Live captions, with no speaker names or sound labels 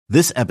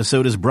This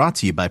episode is brought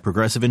to you by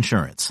Progressive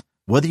Insurance.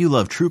 Whether you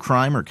love true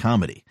crime or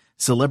comedy,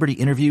 celebrity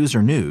interviews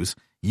or news,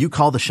 you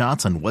call the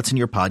shots on what's in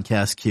your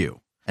podcast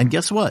queue. And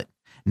guess what?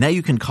 Now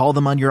you can call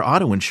them on your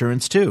auto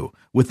insurance too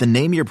with the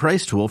Name Your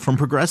Price tool from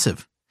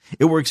Progressive.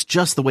 It works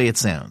just the way it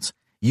sounds.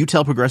 You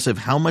tell Progressive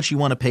how much you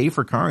want to pay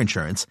for car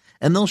insurance,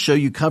 and they'll show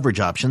you coverage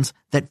options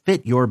that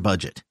fit your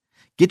budget.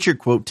 Get your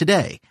quote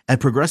today at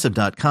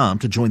Progressive.com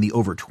to join the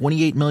over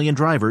 28 million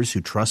drivers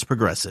who trust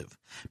Progressive.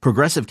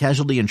 Progressive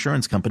Casualty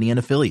Insurance Company and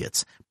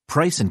Affiliates.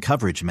 Price and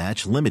coverage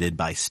match limited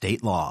by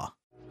state law.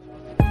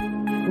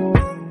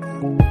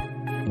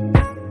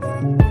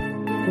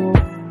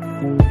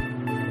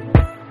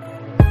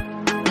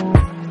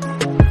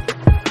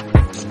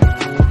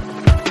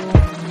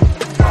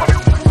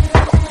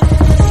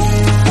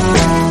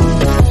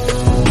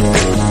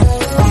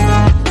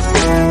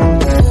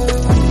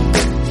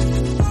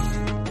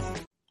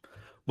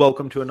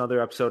 Welcome to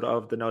another episode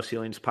of the No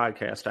Ceilings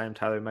Podcast. I am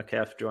Tyler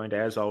Metcalf, joined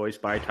as always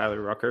by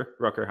Tyler Rucker.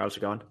 Rucker, how's it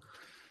going?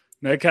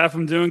 Metcalf,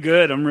 I'm doing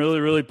good. I'm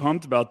really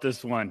pumped about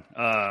this one.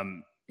 I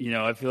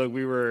feel like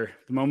the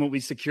moment we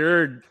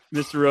secured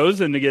Mr.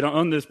 Rosen to get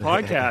on this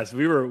podcast,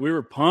 we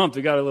were pumped.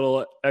 We got a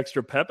little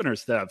extra pep in our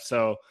step.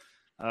 So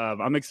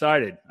I'm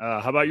excited.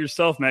 How about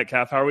yourself,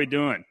 Metcalf? How are we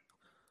doing?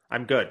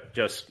 I'm good.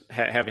 Just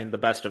having the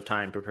best of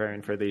time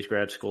preparing for these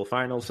grad school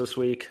finals this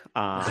week.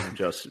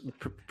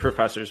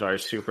 Professors are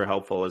super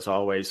helpful as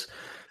always,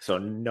 so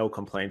no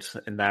complaints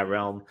in that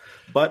realm.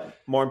 But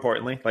more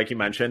importantly, like you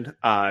mentioned,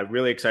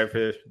 really excited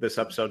for this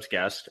episode's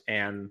guest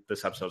and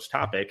this episode's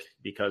topic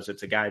because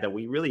it's a guy that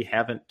we really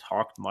haven't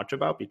talked much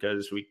about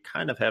because we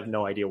kind of have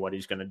no idea what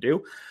he's going to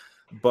do.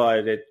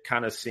 But it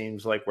kind of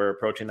seems like we're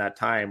approaching that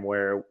time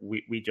where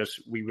we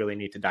really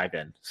need to dive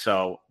in.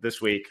 So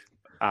this week,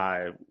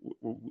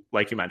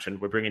 like you mentioned,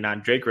 we're bringing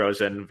on Jake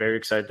Rosen. Very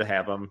excited to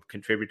have him,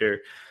 contributor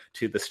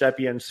to the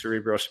Steppians,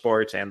 Cerebro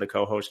Sports, and the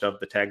co-host of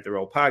the Tag the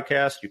Roll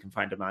podcast. You can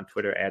find him on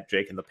Twitter at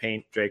Jake in the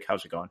Paint. Jake,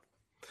 how's it going?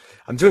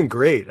 I'm doing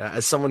great.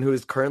 As someone who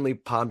is currently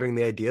pondering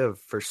the idea of,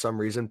 for some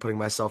reason, putting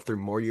myself through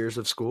more years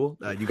of school,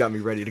 you got me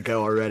ready to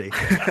go already.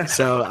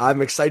 So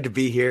I'm excited to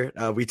be here.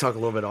 We talk a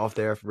little bit off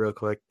there real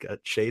quick.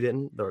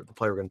 Shaedon, the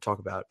player we're going to talk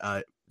about,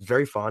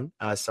 very fun.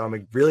 So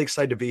I'm really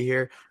excited to be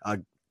here.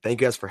 Thank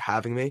you guys for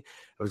having me.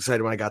 I was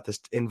excited when I got this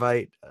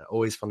invite.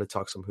 Always fun to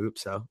talk some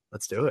hoops, so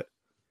let's do it.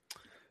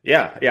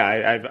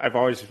 Yeah. I've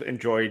always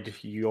enjoyed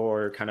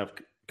your kind of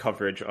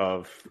coverage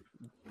of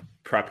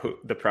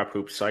the prep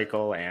hoop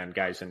cycle and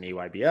guys in the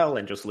EYBL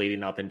and just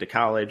leading up into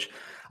college.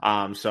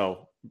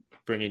 So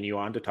bringing you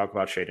on to talk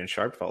about Shaedon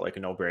Sharpe felt like a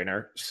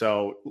no-brainer.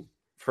 So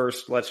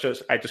first, I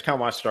just kind of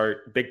want to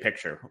start big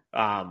picture.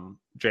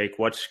 Jake,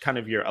 what's kind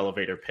of your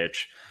elevator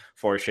pitch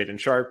for Shaedon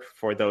Sharpe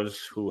for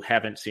those who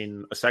haven't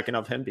seen a second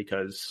of him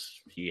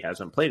because he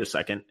hasn't played a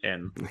second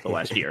in the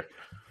last year?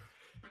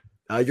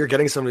 You're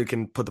getting someone who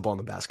can put the ball in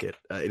the basket.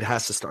 It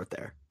has to start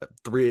there.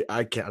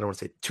 I don't want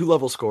to say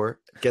 2-level score,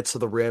 gets to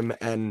the rim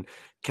and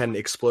can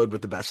explode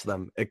with the best of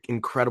them.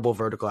 Incredible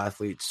vertical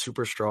athlete,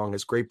 super strong,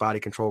 has great body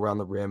control around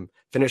the rim.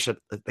 Finished at,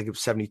 I think it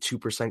was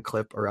 72%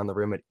 clip around the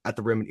rim at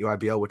the rim at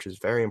UIBL, which is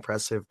very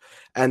impressive.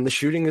 And the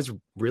shooting is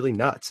really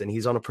nuts. And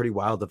he's on a pretty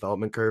wild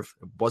development curve.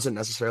 Wasn't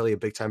necessarily a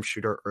big time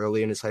shooter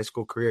early in his high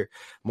school career,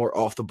 more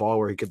off the ball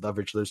where he could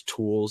leverage those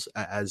tools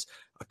as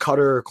a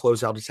cutter,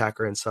 closeout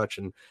attacker and such,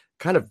 and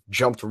kind of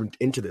jumped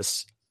into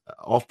this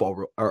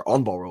off-ball or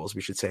on-ball roles,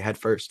 we should say, head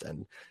first,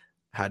 and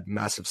had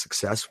massive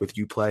success with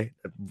U-play.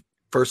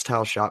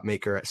 Versatile shot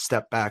maker,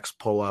 step backs,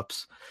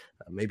 pull-ups,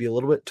 maybe a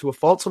little bit to a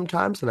fault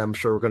sometimes, and I'm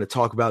sure we're going to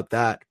talk about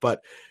that.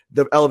 But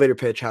the elevator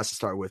pitch has to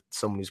start with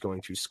someone who's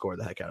going to score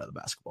the heck out of the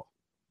basketball.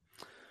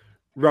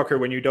 Rucker,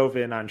 when you dove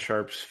in on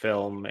Sharpe's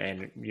film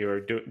and you're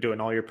doing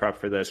all your prep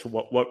for this,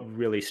 what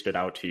really stood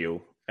out to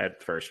you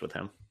at first with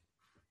him?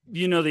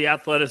 The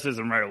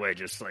athleticism right away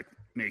just like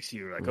makes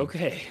you like,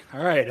 okay,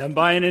 all right, I'm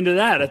buying into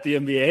that at the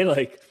NBA.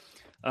 Like,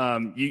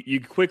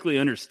 you quickly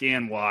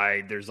understand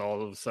why there's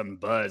all of a sudden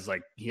buzz.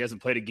 Like, he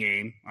hasn't played a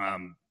game,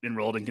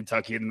 enrolled in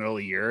Kentucky in the middle of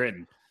the year,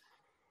 and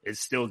is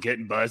still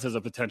getting buzz as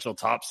a potential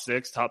top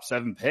 6, top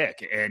 7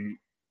 pick. And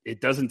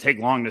it doesn't take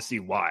long to see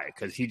why,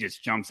 because he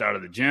just jumps out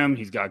of the gym.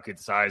 He's got good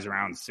size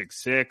around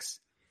 6'6".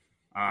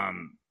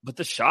 But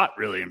the shot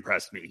really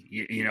impressed me.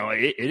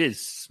 It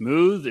is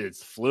smooth.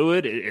 It's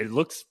fluid. It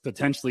looks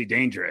potentially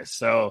dangerous.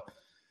 So,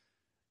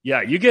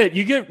 yeah, you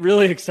get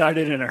really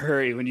excited in a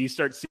hurry when you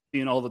start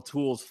seeing all the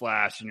tools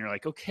flash, and you're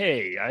like,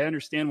 okay, I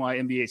understand why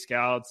NBA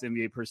scouts,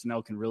 NBA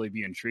personnel can really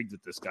be intrigued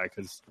with this guy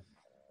because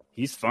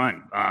he's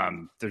fun.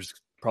 There's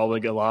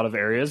probably a lot of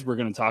areas we're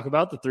going to talk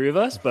about, the three of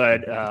us,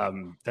 but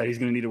that he's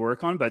going to need to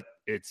work on. But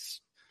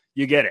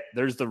you get it.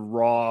 There's the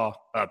raw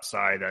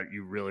upside that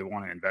you really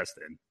want to invest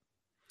in.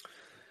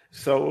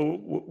 So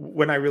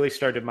when I really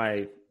started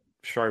my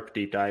Sharpe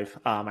deep dive,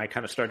 I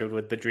kind of started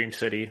with the Dream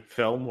City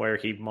film where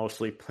he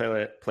mostly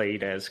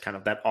played as kind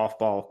of that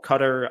off-ball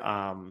cutter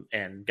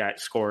and got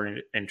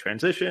scoring in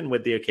transition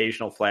with the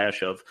occasional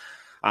flash of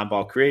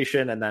on-ball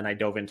creation, and then I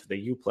dove into the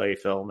Uplay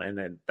film, and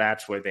then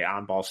that's where the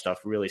on-ball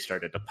stuff really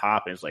started to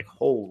pop. And it's like,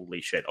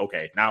 holy shit,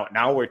 okay,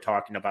 now we're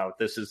talking about,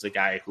 this is the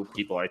guy who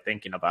people are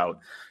thinking about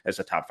as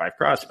a top 5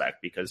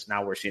 prospect, because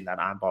now we're seeing that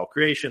on-ball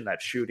creation,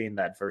 that shooting,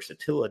 that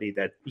versatility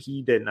that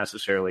he didn't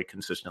necessarily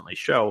consistently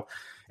show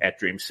at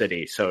Dream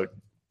City. So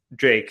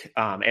Jake,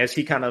 as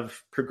he kind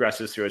of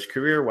progresses through his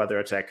career, whether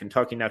it's at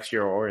Kentucky next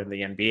year or in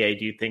the NBA,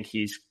 do you think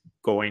he's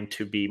going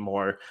to be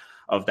more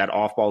of that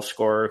off-ball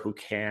scorer who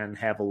can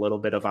have a little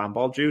bit of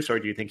on-ball juice, or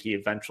do you think he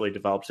eventually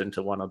develops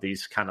into one of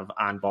these kind of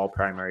on-ball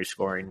primary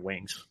scoring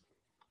wings?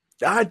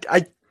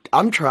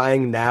 I'm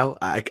trying now,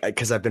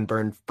 because I've been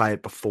burned by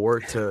it before,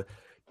 to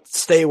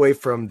stay away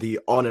from the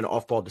on and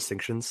off-ball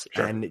distinctions.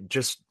 Sure. And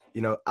just,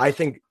 I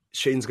think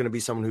Shaedon's going to be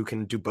someone who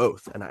can do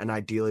both. And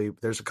ideally,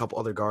 there's a couple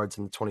other guards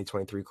in the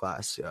 2023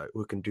 class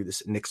who can do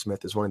this. Nick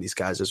Smith is one of these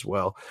guys as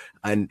well,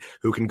 and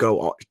who can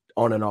go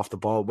on and off the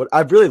ball. What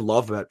I really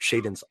love about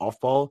Shaedon's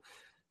off-ball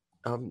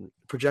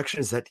projection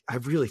is that I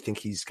really think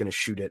he's going to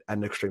shoot it at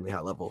an extremely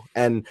high level.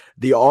 And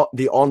the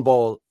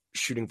on-ball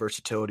shooting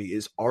versatility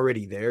is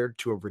already there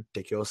to a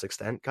ridiculous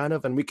extent, kind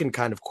of. And we can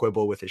kind of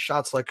quibble with his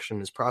shot selection,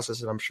 his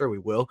process, and I'm sure we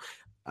will.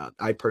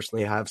 I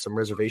personally have some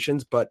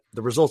reservations, but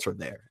the results are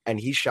there. And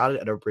he shot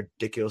it at a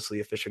ridiculously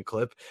efficient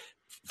clip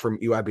from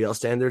EYBL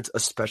standards,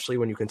 especially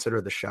when you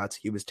consider the shots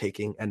he was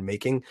taking and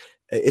making.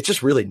 It's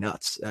just really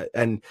nuts.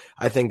 And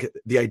I think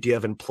the idea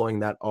of employing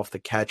that off the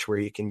catch, where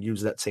he can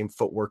use that same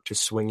footwork to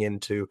swing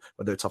into,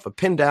 whether it's off a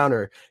pin down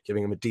or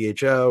giving him a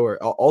DHO, or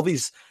all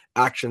these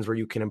actions where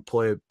you can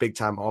employ big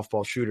time off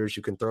ball shooters,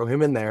 you can throw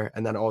him in there.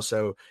 And then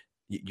also,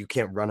 you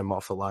can't run him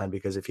off the line,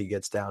 because if he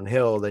gets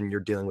downhill, then you're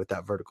dealing with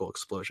that vertical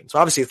explosion. So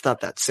obviously it's not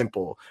that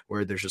simple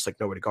where there's just like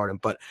nobody to guard him,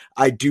 but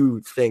I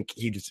do think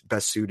he's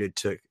best suited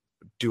to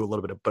do a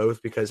little bit of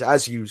both, because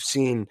as you've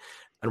seen,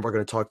 and we're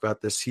going to talk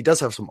about this, he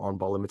does have some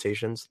on-ball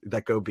limitations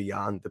that go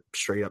beyond the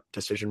straight up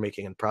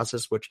decision-making and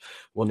process, which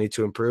we'll need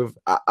to improve.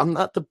 I'm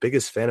not the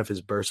biggest fan of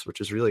his burst,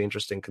 which is really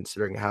interesting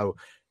considering how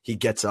he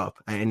gets up,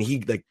 and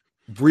he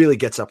really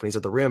gets up when he's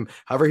at the rim.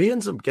 However, he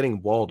ends up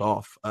getting walled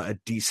off a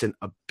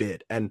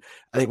bit. And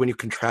I think when you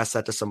contrast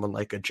that to someone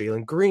like a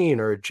Jalen Green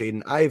or a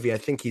Jaden Ivey, I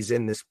think he's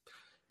in this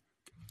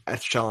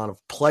echelon of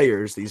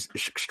players, these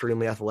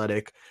extremely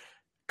athletic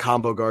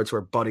combo guards who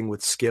are budding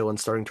with skill and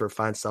starting to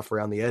refine stuff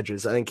around the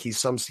edges. I think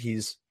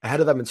he's ahead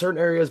of them in certain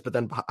areas, but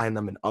then behind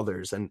them in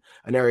others. And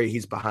an area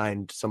he's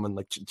behind someone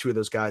like two of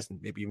those guys, and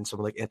maybe even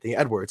someone like Anthony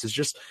Edwards, is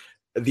just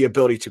the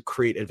ability to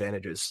create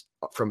advantages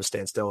from a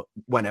standstill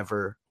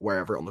whenever,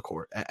 wherever on the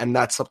court. And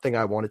that's something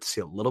I wanted to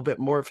see a little bit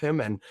more of him,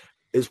 and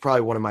is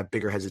probably one of my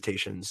bigger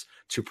hesitations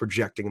to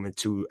projecting him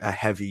into a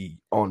heavy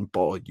on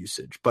ball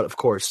usage. But of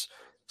course,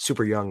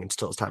 super young and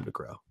still has time to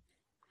grow.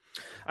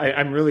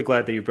 I'm really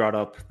glad that you brought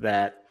up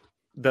that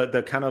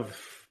the kind of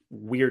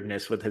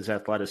weirdness with his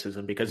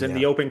athleticism, because in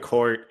the open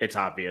court, it's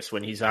obvious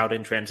when he's out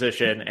in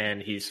transition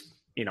and he's,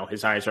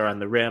 his eyes are on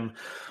the rim,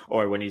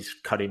 or when he's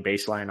cutting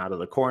baseline out of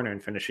the corner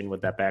and finishing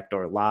with that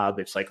backdoor lob,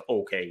 it's like,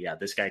 okay, yeah,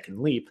 this guy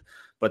can leap.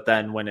 But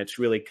then when it's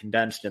really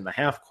condensed in the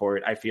half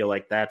court, I feel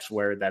like that's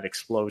where that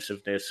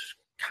explosiveness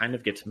kind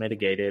of gets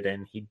mitigated.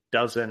 And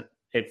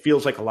it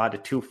feels like a lot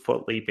of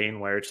 2-foot leaping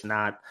where it's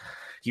not,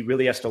 he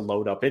really has to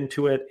load up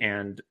into it.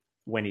 And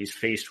when he's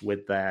faced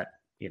with that,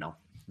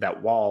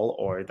 that wall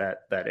or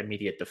that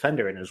immediate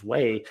defender in his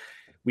way,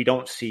 we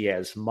don't see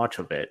as much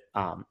of it.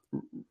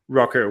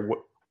 Rucker,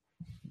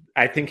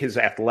 I think his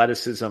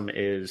athleticism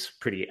is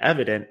pretty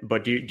evident,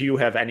 but do you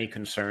have any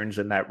concerns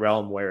in that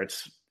realm where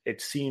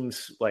it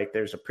seems like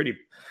there's a pretty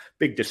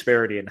big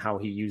disparity in how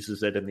he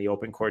uses it in the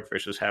open court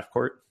versus half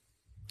court?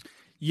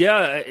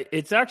 Yeah,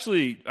 it's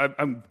actually,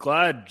 I'm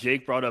glad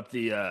Jake brought up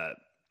the,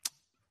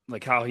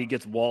 like how he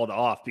gets walled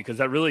off, because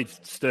that really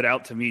stood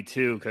out to me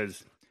too.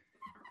 Cause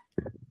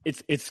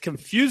it's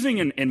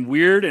confusing and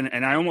weird.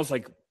 And I almost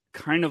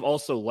kind of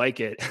also like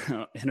it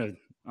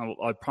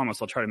I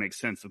promise I'll try to make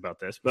sense about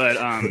this, but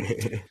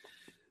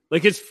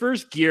like his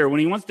first gear, when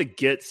he wants to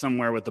get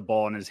somewhere with the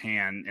ball in his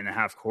hand in a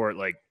half court,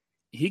 like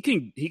he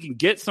can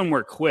get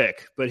somewhere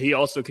quick, but he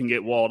also can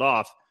get walled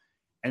off.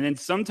 And then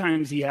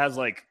sometimes he has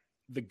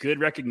the good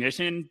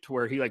recognition to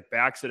where he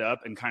backs it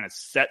up and kind of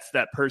sets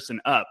that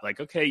person up. Like,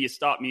 okay, you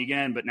stopped me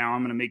again, but now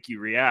I'm going to make you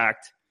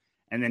react.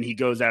 And then he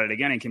goes at it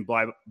again and can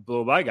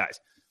blow by guys.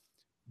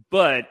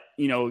 But,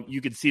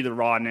 you could see the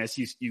rawness.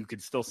 You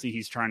could still see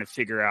he's trying to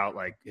figure out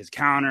his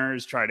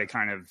counters, try to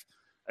kind of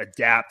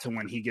adapt to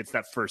when he gets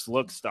that first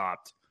look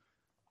stopped.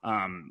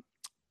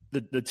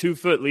 The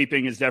 2-foot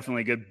leaping is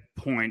definitely a good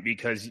point,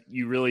 because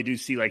you really do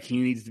see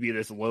he needs to be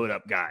this load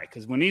up guy.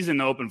 Because when he's in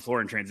the open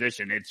floor in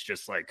transition, it's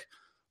just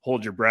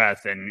hold your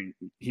breath, and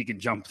he can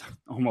jump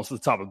almost to the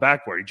top of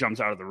backboard. He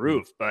jumps out of the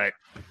roof, but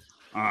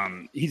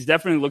he's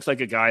definitely looks like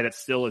a guy that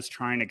still is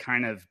trying to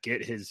kind of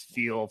get his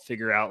feel,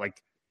 figure out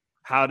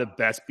how to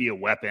best be a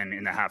weapon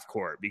in the half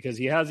court, because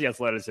he has the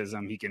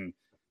athleticism. He can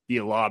be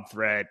a lob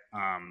threat.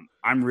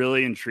 I'm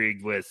really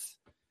intrigued with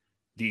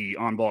the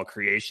on-ball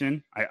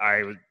creation.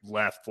 I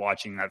left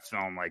watching that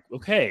film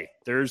okay,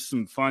 there's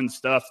some fun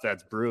stuff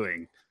that's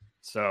brewing.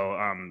 So,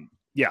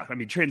 yeah, I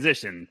mean,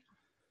 transition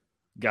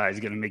guy is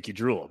going to make you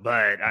drool.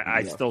 But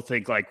I still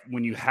think, like,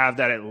 when you have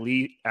that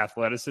elite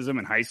athleticism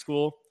in high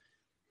school,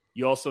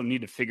 you also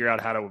need to figure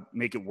out how to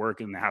make it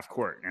work in the half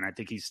court. And I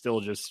think he's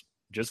still just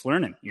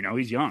learning. You know,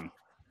 he's young.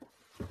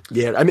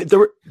 Yeah, I mean,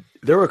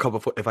 there were a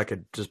couple. If I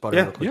could just butt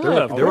in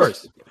real quick,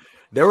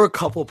 there were a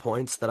couple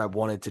points that I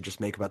wanted to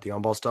just make about the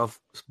on-ball stuff.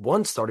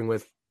 One, starting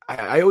with,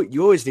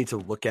 you always need to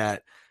look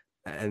at,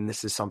 and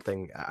this is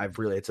something I've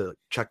really had to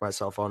check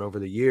myself on over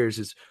the years,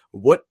 is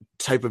what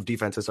type of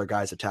defenses are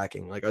guys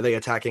attacking? Like, are they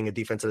attacking a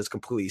defense that is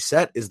completely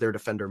set? Is their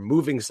defender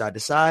moving side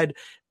to side?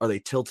 Are they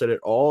tilted at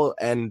all?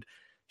 And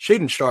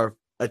Shaedon Sharpe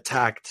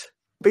attacked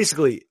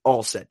basically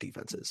all set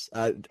defenses.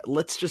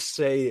 Let's just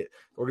say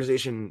the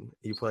organization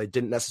he played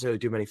didn't necessarily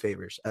do many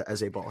favors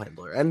as a ball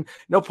handler. And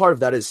no part of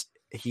that is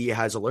he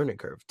has a learning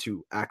curve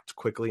to act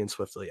quickly and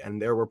swiftly.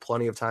 And there were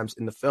plenty of times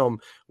in the film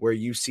where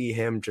you see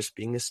him just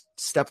being a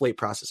step late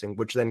processing,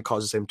 which then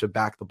causes him to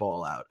back the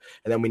ball out.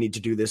 And then we need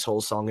to do this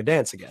whole song and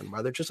dance again,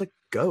 where they're just like,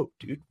 go,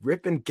 dude,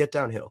 rip and get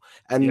downhill.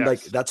 And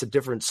like, that's a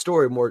different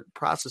story, more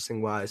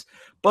processing wise.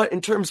 But in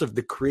terms of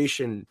the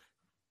creation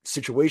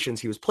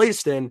situations he was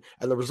placed in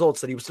and the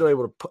results that he was still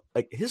able to put,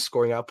 like, his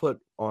scoring output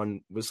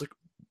on was like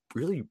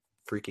really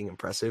freaking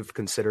impressive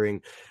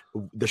considering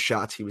the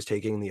shots he was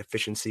taking, the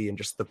efficiency, and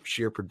just the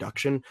sheer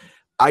production.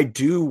 I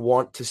do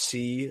want to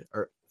see,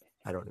 or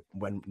I don't know,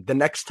 when the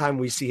next time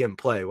we see him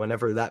play,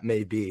 whenever that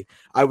may be,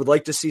 I would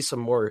like to see some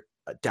more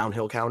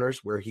downhill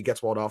counters where he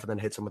gets walled off and then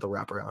hits him with a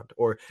wraparound,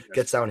 or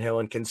gets downhill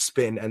and can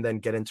spin and then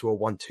get into a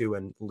 1-2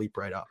 and leap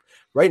right up.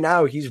 Right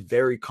now, he's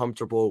very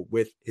comfortable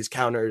with his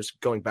counters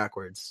going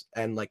backwards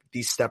and like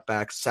these step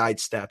backs, side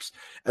steps.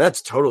 And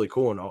that's totally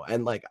cool and all.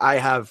 And like, I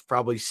have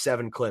probably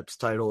 7 clips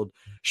titled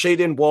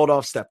Shaedon walled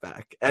off step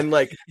back, and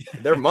like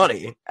they're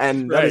money.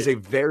 And that is a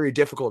very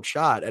difficult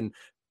shot. And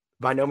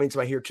by no means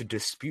am I here to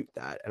dispute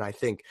that. And I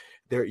think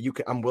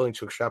I'm willing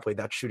to extrapolate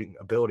that shooting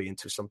ability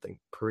into something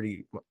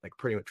pretty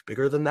much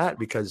bigger than that,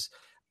 because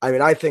I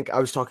mean, I think I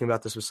was talking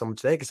about this with someone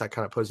today because I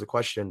kind of posed the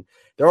question.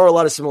 There are a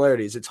lot of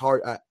similarities. It's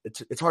hard.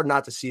 It's hard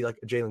not to see like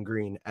a Jalen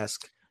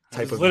Green-esque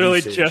type of literally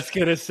usage. Just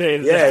gonna say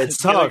that. Yeah, it's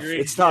tough.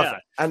 It's tough.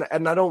 Yeah.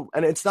 And I don't,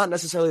 and it's not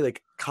necessarily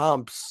like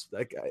comps.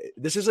 Like,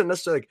 this isn't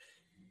necessarily like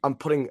I'm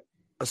putting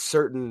a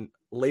certain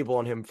label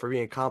on him for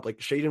being a comp. Like,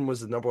 Shaedon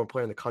was the number 1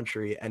 player in the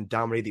country and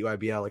dominated the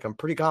UIBL. Like, I'm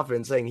pretty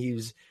confident saying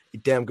he's a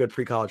damn good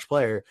pre-college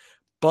player.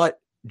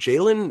 But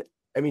Jalen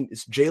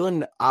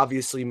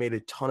obviously made a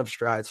ton of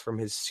strides from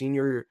his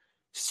senior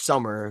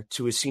summer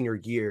to his senior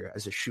year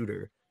as a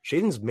shooter.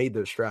 Shaedon's made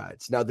those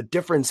strides. Now, the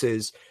difference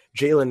is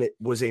Jalen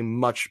was a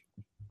much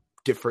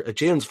different.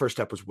 Jalen's first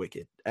step was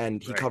wicked,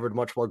 and he covered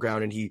much more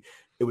ground, and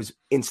it was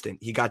instant.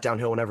 He got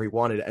downhill whenever he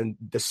wanted, and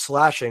the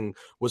slashing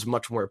was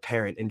much more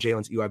apparent in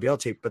Jalen's UIBL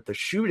tape. But the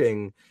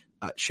shooting,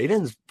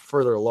 Shaedon's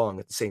further along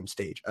at the same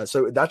stage.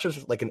 So that's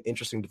just like an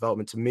interesting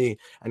development to me,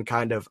 and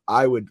kind of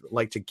I would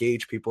like to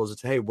gauge people as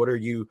to, hey, what are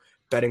you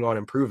betting on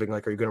improving?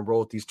 Like, are you going to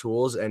roll with these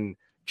tools? And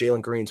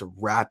Jalen Green's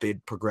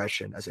rapid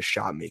progression as a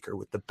shot maker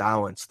with the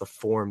balance, the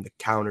form, the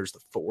counters,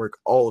 the footwork,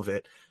 all of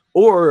it.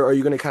 Or are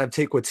you going to kind of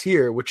take what's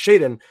here, which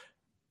Shaedon,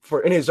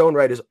 for in his own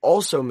right, has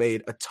also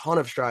made a ton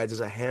of strides as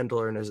a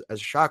handler and as a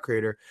shot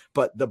creator,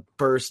 but the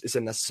burst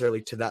isn't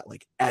necessarily to that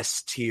like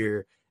S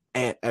tier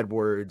Ant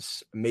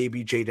Edwards,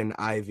 maybe Jaden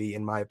Ivey,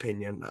 in my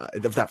opinion,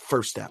 of that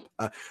first step.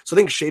 So I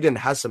think Shaedon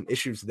has some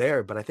issues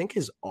there, but I think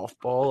his off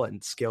ball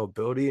and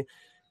scalability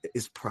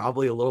is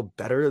probably a little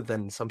better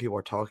than some people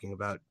are talking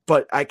about.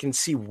 But I can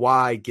see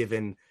why,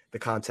 given the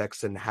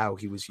context and how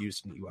he was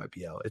used in the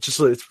UIBL.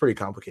 It's pretty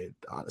complicated,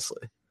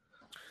 honestly.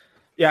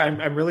 Yeah,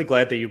 I'm really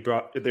glad that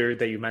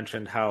you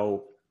mentioned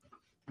how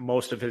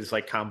most of his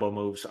like combo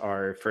moves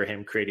are for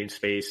him creating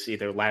space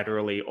either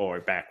laterally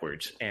or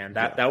backwards. And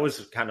that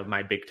was kind of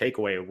my big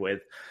takeaway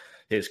with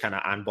his kind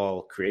of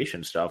on-ball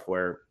creation stuff,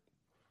 where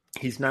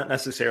he's not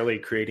necessarily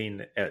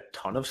creating a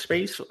ton of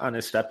space on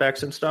his step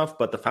backs and stuff,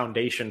 but the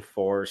foundation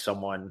for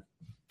someone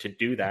to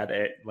do that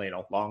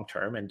long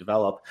term and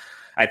develop,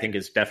 I think,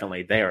 is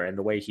definitely there. And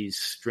the way he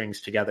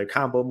strings together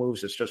combo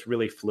moves, it's just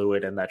really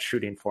fluid, and that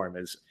shooting form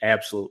is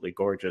absolutely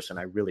gorgeous. And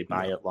I really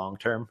buy it long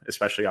term,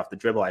 especially off the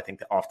dribble. I think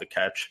the off the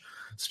catch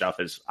stuff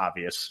is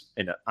obvious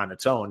on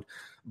its own,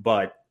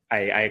 but I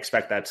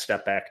expect that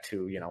step back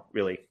to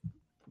really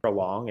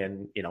prolong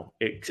and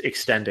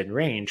extend in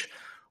range.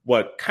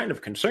 What kind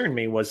of concerned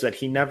me was that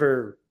he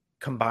never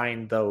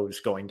combined those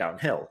going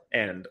downhill,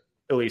 and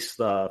at least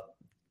the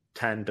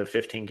 10 to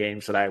 15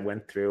 games that I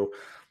went through,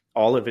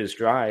 all of his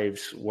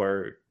drives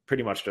were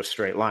pretty much just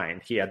straight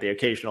line. He had the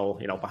occasional,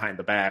 behind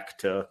the back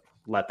to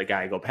let the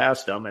guy go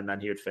past him, and then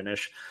he would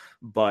finish.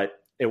 But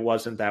it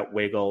wasn't that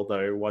wiggle.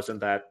 There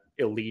wasn't that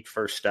elite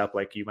first step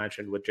like you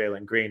mentioned with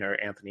Jalen Green or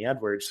Anthony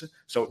Edwards.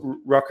 So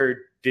Rucker,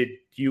 did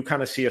you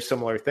kind of see a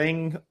similar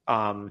thing?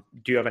 Do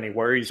you have any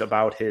worries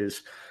about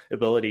his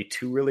ability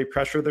to really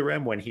pressure the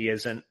rim when he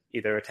isn't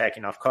either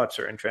attacking off cuts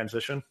or in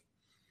transition?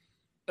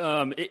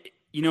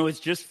 It's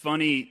just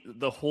funny.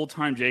 The whole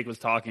time Jake was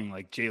talking,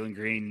 like Jalen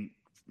Green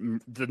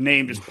the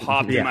name just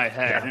popped in my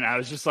head. Yeah. And I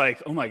was just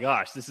like, oh my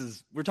gosh,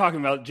 we're talking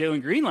about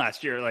Jalen Green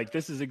last year. Like,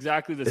 this is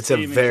exactly the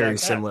same. It's a very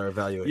similar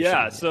evaluation.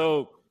 Yeah.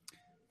 So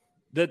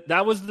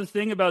that was the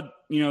thing about,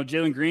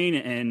 Jalen Green.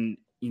 And,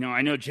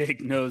 I know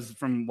Jake knows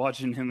from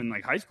watching him in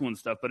like high school and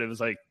stuff, but it was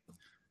like,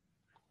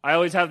 I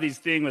always have these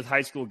thing with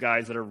high school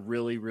guys that are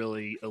really,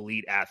 really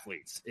elite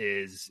athletes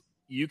is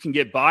you can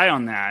get by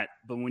on that.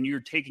 But when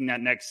you're taking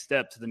that next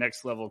step to the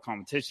next level of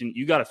competition,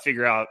 you got to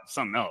figure out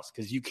something else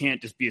because you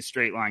can't just be a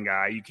straight line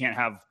guy. You can't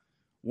have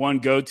one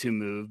go-to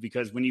move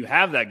because when you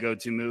have that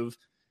go-to move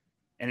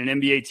and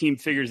an NBA team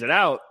figures it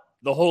out,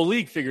 the whole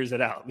league figures it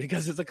out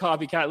because it's a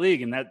copycat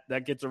league and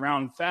that gets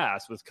around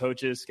fast with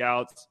coaches,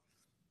 scouts.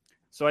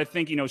 So I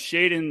think,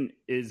 Shaedon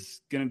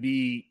is going to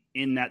be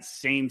in that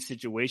same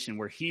situation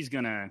where he's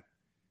going to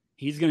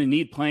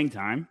need playing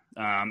time.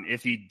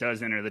 If he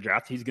does enter the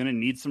draft, he's going to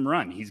need some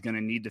run. He's going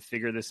to need to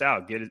figure this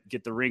out,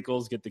 get the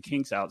wrinkles, get the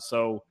kinks out.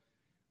 So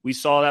we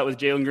saw that with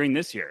Jalen Green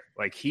this year.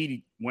 Like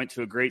he went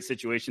to a great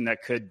situation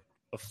that could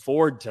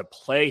afford to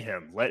play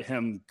him, let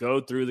him go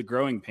through the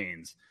growing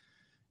pains.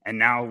 And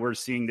now we're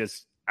seeing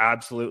this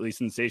absolutely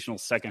sensational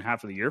second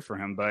half of the year for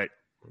him, but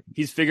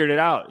he's figured it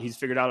out.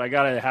 I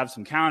got to have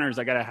some counters.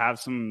 I got to have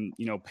some,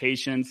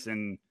 patience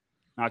and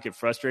not get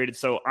frustrated.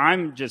 So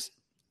I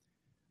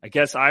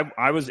guess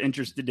I was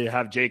interested to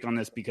have Jake on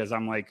this because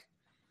I'm like,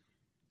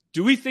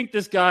 do we think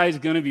this guy is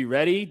going to be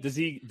ready? Does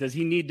he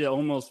need to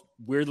almost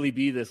weirdly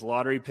be this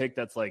lottery pick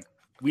that's like,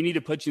 we need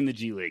to put you in the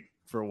G League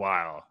for a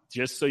while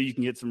just so you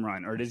can get some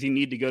run? Or does he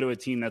need to go to a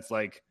team that's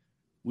like,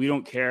 we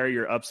don't care,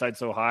 your upside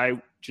so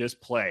high, just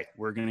play.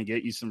 We're going to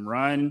get you some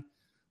run,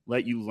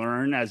 let you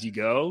learn as you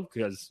go,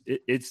 because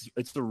it's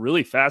a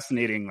really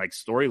fascinating like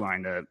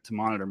storyline to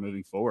monitor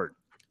moving forward.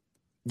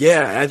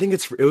 Yeah, I think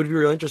it would be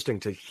really interesting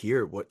to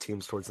hear what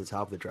teams towards the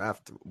top of the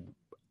draft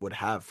would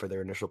have for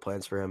their initial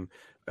plans for him.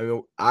 I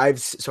mean,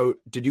 so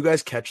did you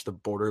guys catch the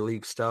Border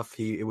League stuff?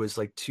 It was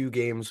like 2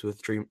 games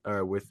with Dream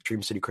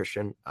City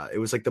Christian. It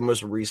was like the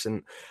most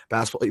recent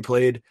basketball he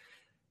played.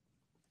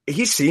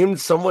 He seemed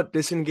somewhat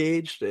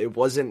disengaged. It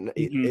wasn't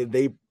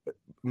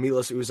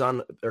Milos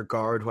Uzan, their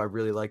guard, who I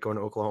really like going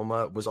to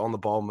Oklahoma, was on the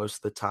ball most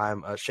of the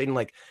time.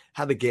 Shaedon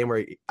had the game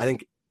where I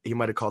think he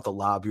might have caught the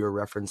lob you were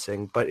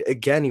referencing, but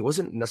again, he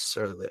wasn't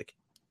necessarily like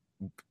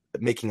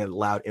making a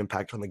loud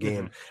impact on the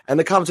game. And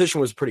the competition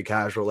was pretty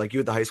casual. Like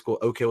you at the high school,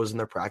 OK was in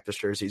their practice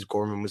jerseys,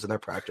 Gorman was in their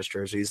practice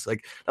jerseys,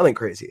 like nothing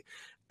crazy.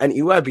 And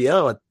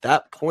EYBL at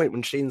that point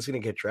when Shaedon's going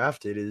to get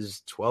drafted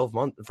is 12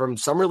 months from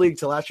summer league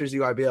to last year's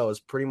EYBL is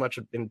pretty much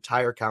an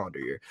entire calendar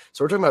year.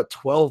 So we're talking about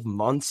 12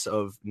 months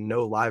of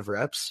no live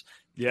reps.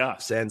 Yeah.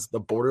 Since the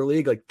Border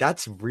League, like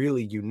that's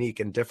really unique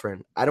and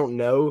different. I don't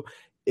know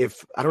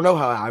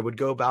how I would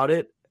go about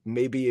it.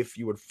 Maybe if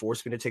you would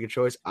force me to take a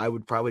choice, I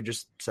would probably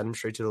just send him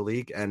straight to the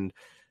league and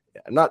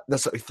not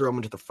necessarily throw him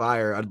into the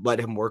fire. I'd let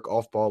him work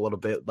off ball a little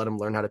bit, let him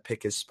learn how to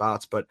pick his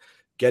spots, but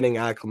getting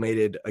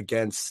acclimated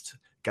against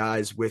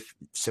guys with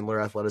similar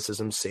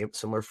athleticism,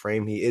 similar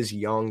frame. He is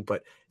young,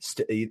 but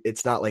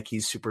it's not like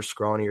he's super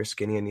scrawny or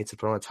skinny and needs to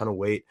put on a ton of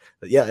weight.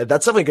 But yeah,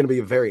 that's definitely going to be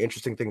a very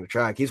interesting thing to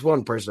track. He's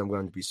one person I'm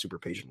going to be super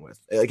patient with.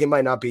 Like it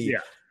might not be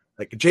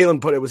like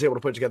Jalen was able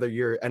to put together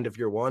end of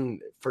year 1.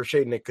 For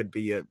Shaedon, it could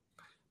be a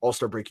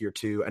all-star break year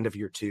 2, end of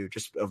year 2,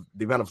 just of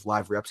the amount of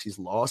live reps he's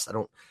lost. I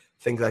don't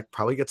think that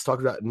probably gets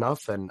talked about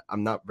enough, and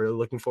I'm not really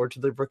looking forward to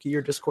the rookie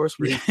year discourse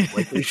where he's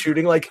likely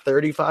shooting like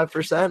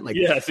 35%. Like,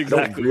 yes,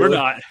 exactly. We're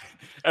not.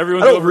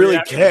 Everyone's I don't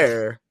really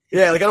care.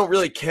 Yeah, like I don't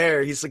really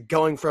care. He's like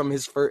going from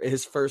his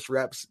first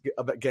reps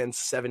up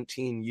against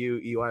 17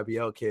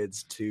 EYBL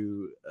kids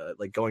to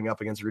like going up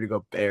against Rudy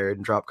Gobert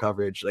and drop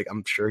coverage. Like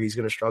I'm sure he's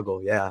going to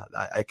struggle. Yeah,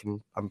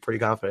 I'm pretty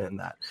confident in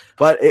that.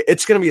 But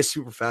it's going to be a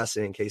super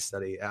fascinating case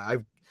study.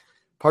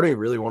 Part of me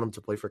really want him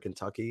to play for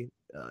Kentucky.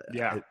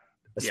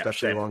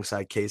 Especially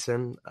alongside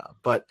Kaysen.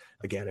 But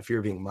again, if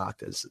you're being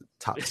mocked as a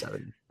top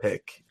 7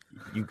 pick,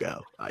 you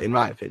go. In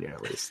my opinion,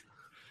 at least.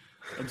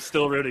 I'm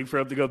still rooting for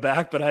him to go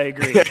back, but I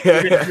agree. If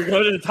you're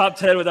going to the top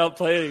 10 without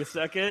playing a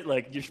second,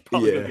 like you should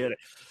probably go get it.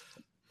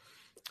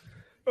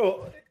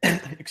 Oh,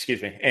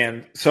 excuse me.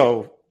 And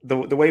so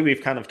the way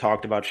we've kind of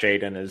talked about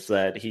Shaedon is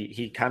that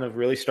he kind of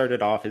really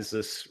started off as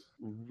this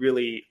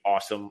really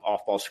awesome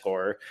off-ball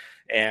scorer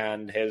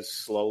and has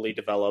slowly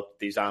developed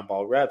these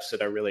on-ball reps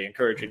that are really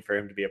encouraging for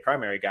him to be a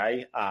primary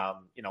guy.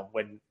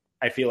 When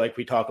I feel like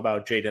we talk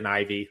about Jaden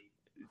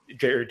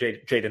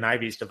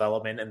Ivey's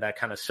development in that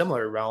kind of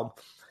similar realm,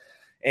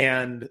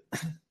 and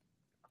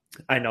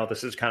I know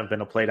this has kind of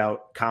been a played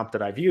out comp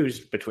that I've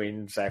used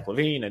between Zach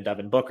LaVine and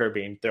Devin Booker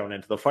being thrown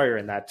into the fire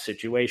in that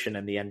situation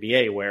in the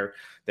NBA where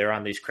they're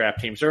on these crap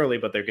teams early,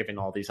 but they're giving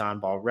all these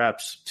on-ball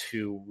reps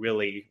to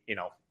really,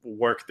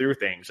 work through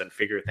things and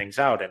figure things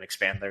out and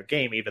expand their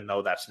game, even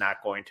though that's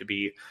not going to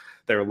be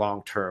their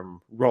long-term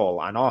role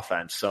on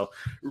offense. So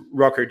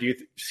Rucker, do you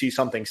see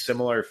something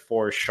similar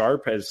for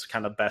Sharpe as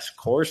kind of best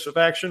course of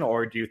action,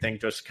 or do you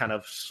think just kind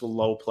of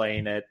slow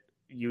playing it,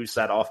 use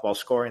that off-ball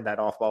scoring, that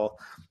off-ball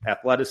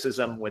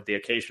athleticism with the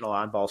occasional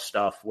on-ball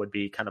stuff would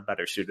be kind of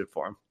better suited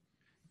for him?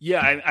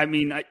 Yeah, I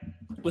mean,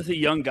 with a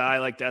young guy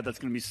like that, that's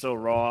going to be so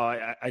raw.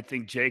 I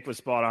think Jake was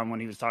spot on when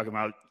he was talking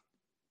about.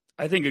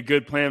 I think a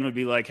good plan would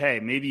be like, hey,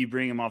 maybe you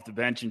bring him off the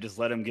bench and just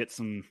let him get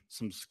some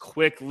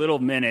quick little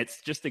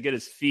minutes just to get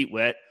his feet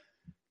wet.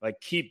 Like,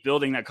 keep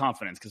building that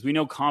confidence, because we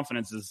know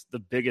confidence is the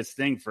biggest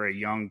thing for a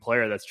young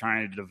player that's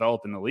trying to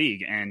develop in the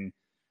league. And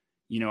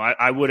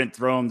I wouldn't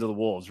throw him to the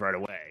wolves right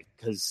away,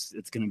 because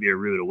it's going to be a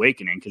rude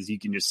awakening, because you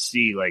can just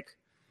see like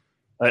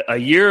a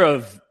year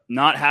of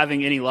not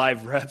having any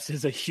live reps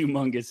is a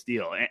humongous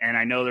deal. And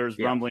I know there's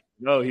rumbling,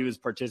 he was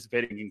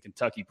participating in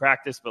Kentucky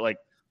practice, but like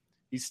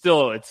it's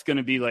going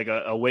to be like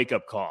a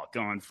wake-up call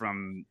going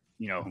from,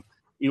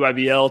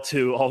 EYBL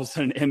to all of a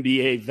sudden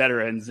NBA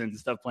veterans and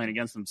stuff playing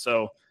against them.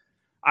 So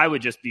I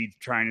would just be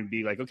trying to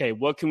be like, okay,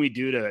 what can we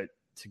do to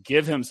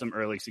give him some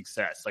early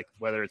success? Like,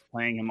 whether it's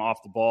playing him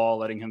off the ball,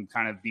 letting him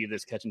kind of be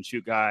this catch and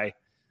shoot guy,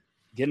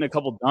 getting a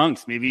couple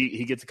dunks. Maybe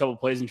he gets a couple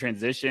plays in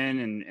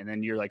transition, and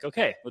then you're like,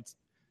 okay,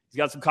 he's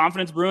got some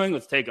confidence brewing.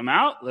 Let's take him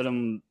out, let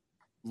him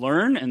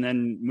learn, and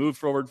then move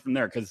forward from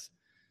there. Because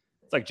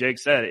it's like Jake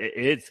said,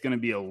 it's going to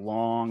be a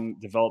long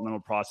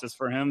developmental process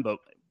for him. But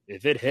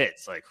if it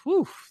hits, like,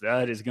 whew,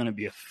 that is going to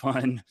be a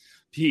fun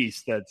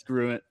piece that's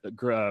brewing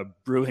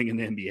in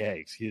the NBA.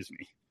 Excuse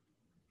me.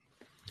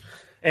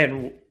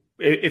 And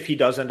if he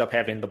does end up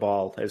having the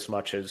ball as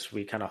much as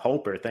we kind of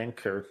hope or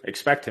think or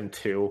expect him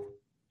to,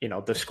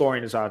 the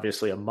scoring is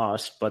obviously a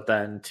must, but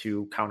then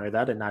to counter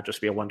that and not just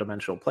be a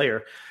one-dimensional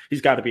player,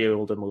 he's got to be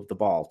able to move the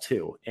ball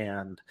too.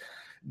 And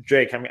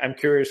Jake, I'm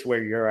curious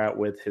where you're at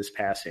with his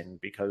passing,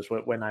 because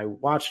when I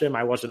watched him,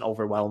 I wasn't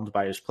overwhelmed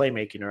by his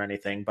playmaking or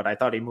anything, but I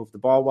thought he moved the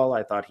ball well.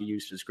 I thought he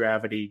used his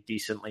gravity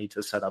decently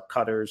to set up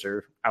cutters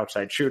or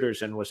outside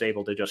shooters and was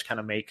able to just kind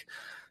of make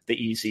the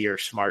easy or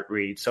smart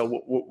read. So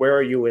where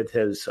are you with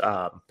his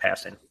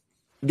passing?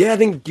 Yeah, I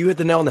think you hit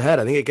the nail on the head.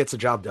 I think it gets the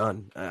job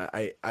done.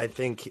 I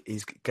think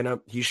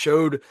he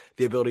showed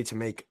the ability to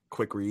make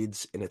quick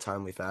reads in a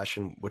timely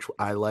fashion, which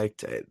I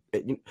liked.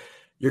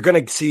 You're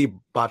going to see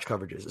botch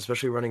coverages,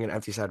 especially running an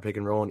empty side pick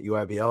and roll in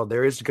EYBL.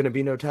 There is going to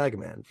be no tag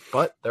man,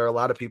 but there are a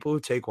lot of people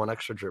who take one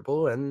extra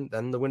dribble and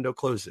then the window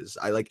closes.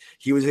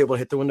 He was able to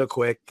hit the window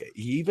quick.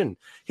 He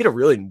had a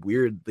really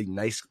weirdly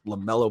nice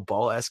LaMelo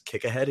Ball-esque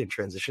kick ahead in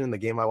transition in the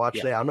game I watched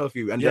today. I don't know if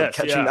you ended up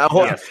catching that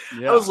one.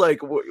 I was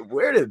like,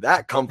 where did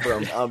that come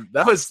from?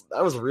 That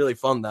was really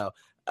fun though.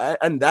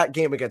 And that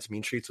game against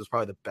Mean Streets was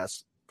probably the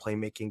best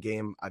playmaking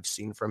game I've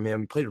seen from him.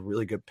 He played a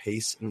really good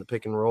pace in the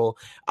pick and roll.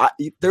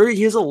 He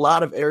has a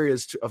lot of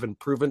areas of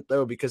improvement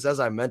though, because as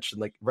I mentioned,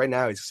 like right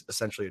now he's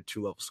essentially a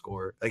 2-level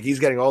scorer. Like he's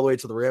getting all the way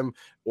to the rim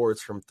or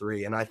it's from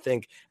three. And I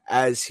think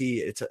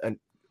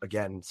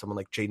again, someone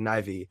like Jaden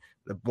Ivey,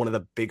 one of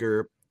the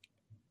bigger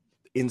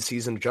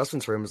in-season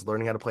adjustments for him is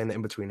learning how to play in the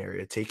in-between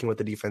area, taking what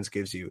the defense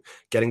gives you,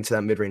 getting to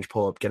that mid-range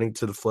pull-up, getting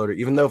to the floater,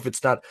 even though if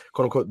it's not,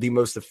 quote-unquote, the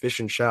most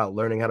efficient shot,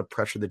 learning how to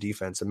pressure the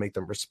defense and make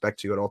them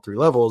respect you at all three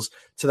levels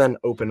to then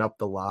open up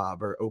the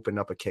lob or open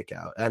up a kick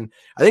out. And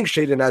I think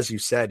Shaedon, as you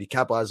said, he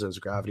capitalizes on his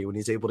gravity. When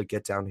he's able to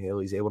get downhill,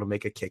 he's able to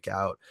make a kick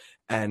out.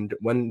 And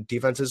when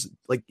defenses,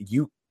 like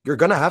you're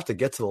going to have to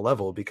get to the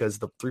level because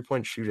the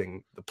three-point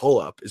shooting, the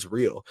pull-up is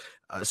real.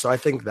 So I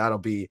think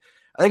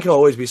he'll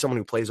always be someone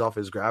who plays off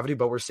his gravity,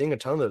 but we're seeing a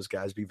ton of those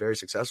guys be very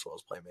successful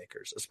as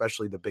playmakers,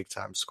 especially the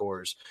big-time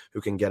scorers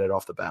who can get it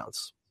off the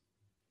bounce.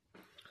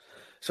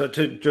 So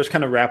to just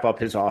kind of wrap up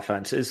his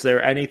offense, is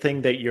there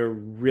anything that you're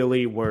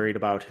really worried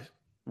about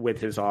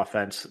with his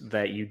offense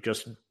that you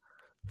just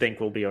think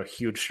will be a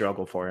huge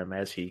struggle for him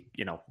as he,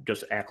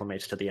 just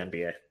acclimates to the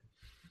NBA?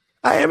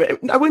 I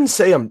wouldn't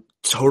say I'm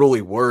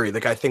totally worried.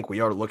 Like, I think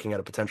we are looking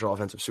at a potential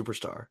offensive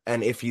superstar.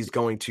 And if he's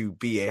going to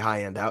be a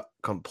high-end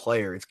outcome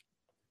player, it's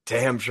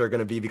damn sure going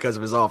to be because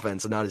of his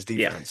offense and not his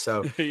defense.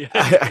 So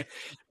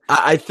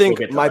I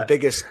think my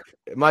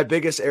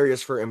biggest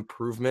areas for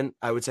improvement,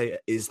 I would say,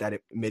 is that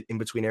in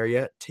between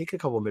area. Take a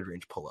couple of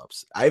mid-range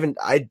pull-ups.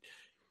 I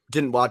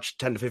didn't watch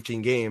 10 to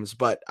 15 games,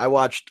 but I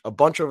watched a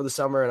bunch over the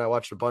summer and I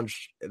watched a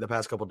bunch in the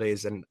past couple of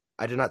days, and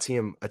I did not see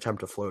him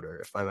attempt a floater,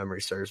 if my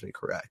memory serves me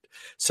correct.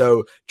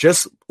 So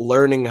just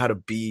learning how to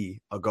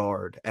be a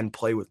guard and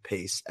play with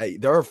pace.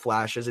 There are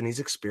flashes and he's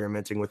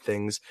experimenting with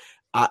things.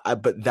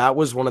 But that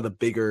was one of the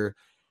bigger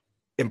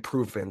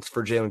improvements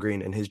for Jalen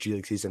Green in his G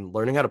League season,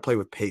 learning how to play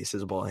with pace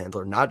as a ball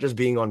handler, not just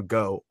being on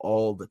go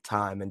all the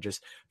time and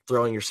just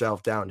throwing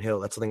yourself downhill.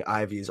 That's something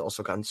Ivy has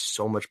also gotten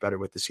so much better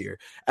with this year.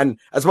 And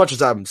as much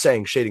as I'm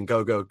saying Shaedon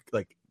go,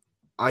 like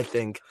I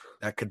think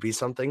that could be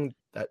something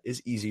that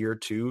is easier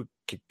to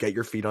get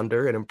your feet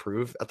under and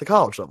improve at the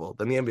college level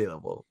than the NBA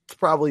level. It's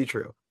probably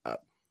true.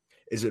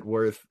 Is it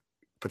worth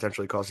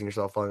potentially costing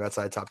yourself falling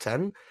outside top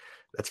 10?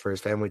 That's for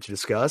his family to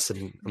discuss,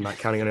 and I'm not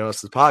counting anyone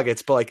else's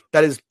pockets, but like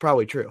that is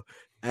probably true.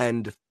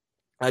 And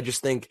I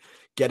just think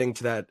getting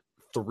to that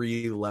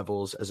 3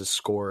 levels as a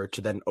scorer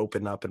to then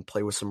open up and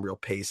play with some real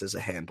pace as a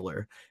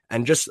handler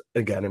and just,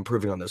 again,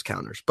 improving on those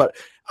counters. But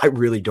I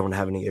really don't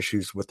have any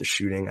issues with the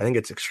shooting. I think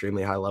it's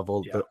extremely high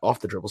level. The off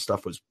the dribble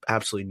stuff was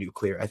absolutely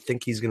nuclear. I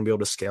think he's going to be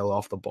able to scale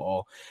off the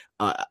ball.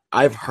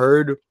 I've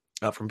heard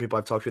from people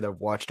I've talked to that have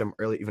watched him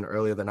even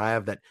earlier than I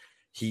have, that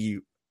he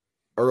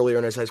earlier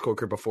in his high school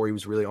career, before he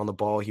was really on the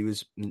ball, he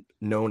was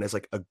known as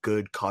like a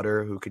good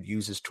cutter who could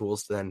use his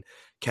tools to then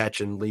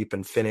catch and leap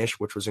and finish,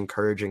 which was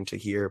encouraging to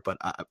hear. But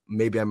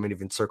maybe I might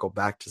even circle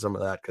back to some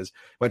of that, because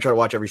I try to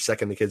watch every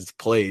second the kids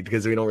played,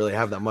 because we don't really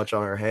have that much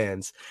on our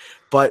hands.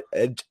 But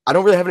I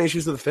don't really have any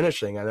issues with the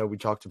finishing. I know we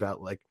talked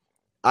about, like,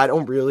 I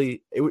don't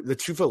really the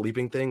 2-foot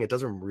leaping thing. It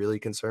doesn't really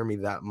concern me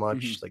that much.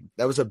 Mm-hmm. Like,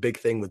 that was a big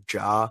thing with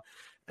Ja,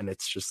 and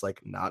it's just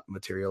like not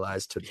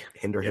materialized to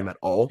hinder him at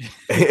all.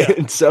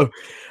 And so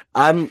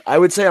I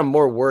would say I'm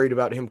more worried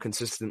about him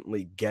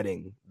consistently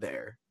getting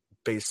there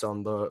based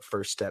on the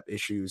first step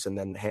issues and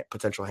then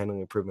potential handling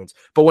improvements.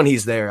 But when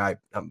he's there,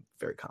 I'm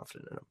very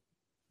confident in him.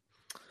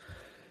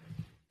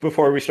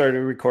 Before we started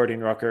recording,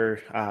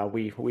 Rucker,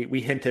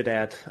 we hinted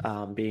at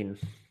being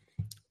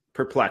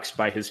perplexed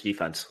by his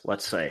defense,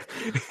 let's say.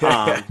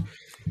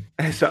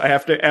 So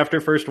after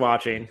first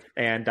watching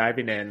and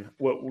diving in,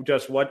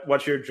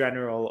 what's your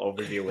general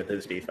overview with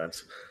his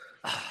defense?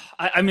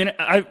 I mean,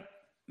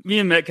 me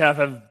and Metcalf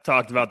have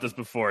talked about this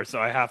before, so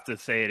I have to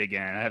say it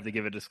again. I have to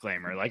give a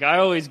disclaimer. Like, I'm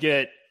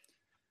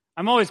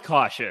always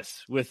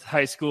cautious with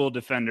high school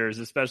defenders,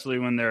 especially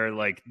when they're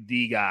like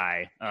the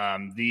guy,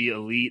 the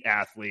elite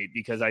athlete,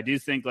 because I do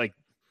think, like,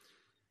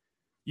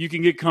 you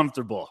can get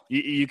comfortable.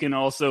 You can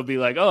also be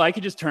like, oh, I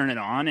could just turn it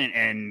on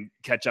and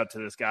catch up to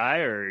this guy,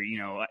 or, you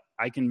know,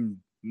 I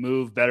can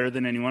move better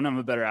than anyone. I'm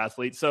a better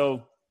athlete.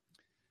 So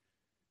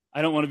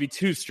I don't want to be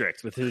too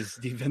strict with his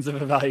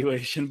defensive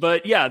evaluation,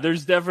 but yeah,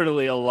 there's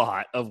definitely a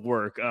lot of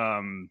work.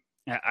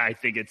 I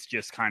think it's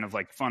just kind of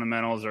like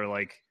fundamentals, or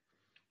like,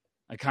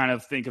 I kind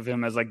of think of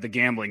him as like the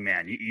gambling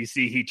man. You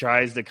see, he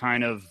tries to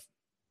kind of,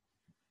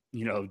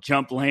 you know,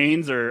 jump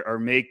lanes or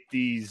make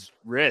these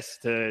risks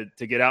to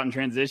get out in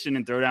transition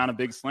and throw down a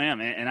big slam.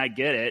 And I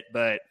get it,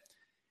 but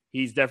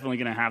he's definitely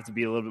going to have to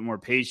be a little bit more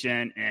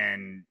patient,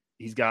 and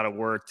he's got to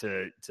work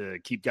to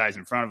keep guys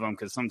in front of him,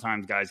 because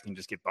sometimes guys can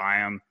just get by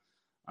him.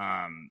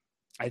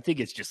 I think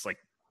it's just like,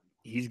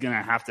 he's going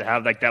to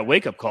have like that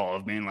wake up call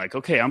of being like,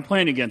 okay, I'm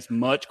playing against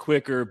much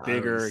quicker,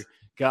 bigger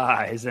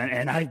guys,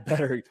 and I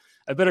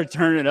better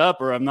turn it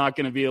up, or I'm not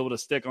going to be able to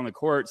stick on the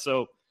court.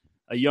 So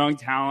a young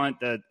talent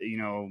that, you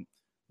know,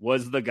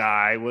 was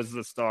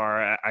the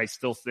star, I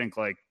still think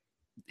like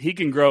he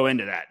can grow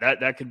into that.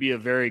 That could be a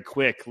very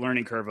quick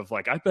learning curve of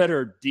like, I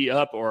better D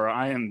up or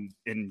I am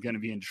going to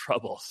be in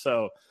trouble.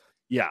 So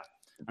yeah,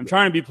 I'm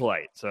trying to be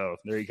polite. So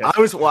there you go. I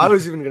was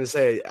even going to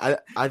say,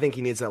 I think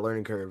he needs that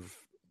learning curve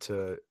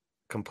to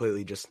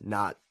completely just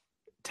not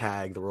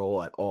tag the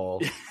role at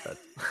all.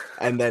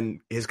 And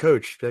then his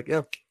coach be like,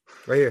 yeah,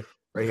 right here.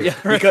 Yeah,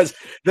 right. Because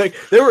like,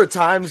 there were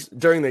times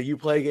during the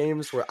UPlay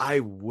games where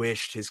I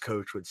wished his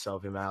coach would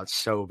sub him out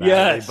so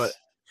badly, but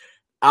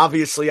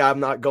obviously I'm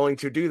not going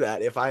to do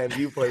that if I am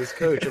UPlay's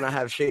coach and I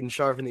have Shaedon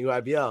Sharpe in the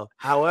UIBL.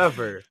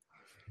 However,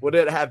 would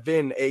it have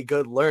been a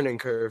good learning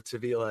curve to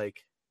be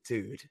like,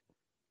 dude,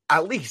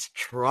 at least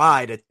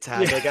try to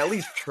tag, like at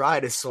least try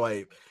to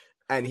swipe?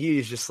 And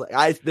he's just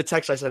like, the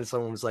text I sent to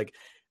someone was like,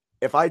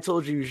 if I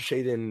told you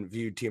Shaedon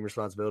viewed team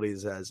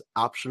responsibilities as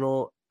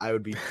optional, I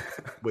would be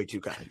way too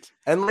kind.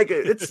 And like,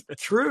 it's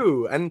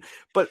true.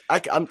 But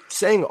I'm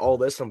saying all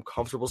this, I'm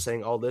comfortable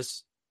saying all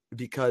this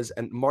because,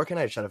 and Mark and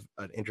I just had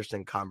an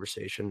interesting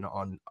conversation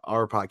on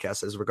our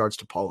podcast as regards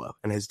to Paulo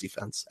and his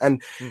defense.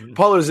 And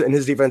Paulo's and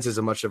his defense is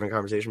a much different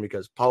conversation,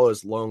 because Paulo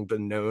has long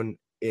been known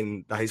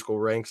in the high school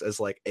ranks as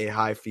like a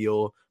high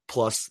feel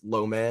plus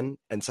low man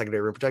and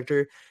secondary rim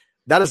protector.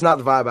 That is not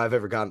the vibe I've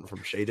ever gotten from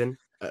Shaedon.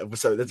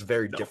 So that's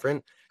very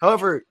different.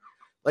 However,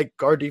 like,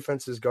 guard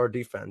defense is guard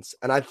defense.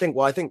 And I think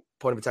point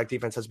of attack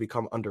defense has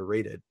become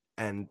underrated,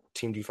 and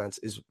team defense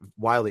is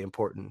wildly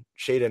important.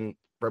 Shaedon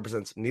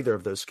represents neither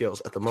of those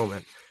skills at the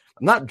moment.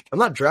 I'm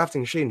not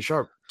drafting Shaedon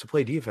Sharpe to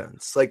play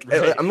defense. Like,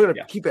 right. I'm going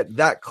to keep it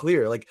that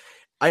clear. Like,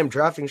 I am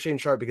drafting Shaedon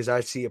Sharpe because I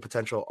see a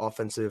potential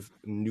offensive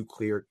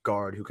nuclear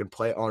guard who can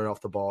play on and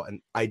off the ball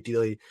and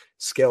ideally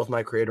scale with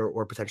my creator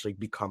or potentially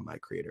become my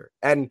creator.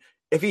 And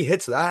if he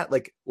hits that,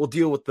 like, we'll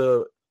deal with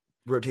the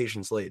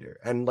rotations later,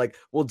 and like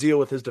we'll deal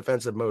with his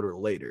defensive motor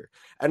later.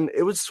 And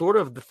it was sort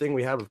of the thing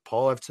we had with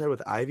Paul. I've said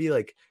with Ivy,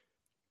 like,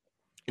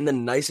 in the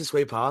nicest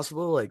way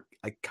possible, like,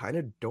 I kind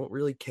of don't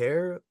really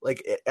care.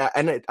 Like,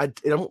 I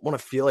don't want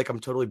to feel like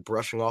I'm totally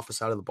brushing off the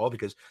side of the ball,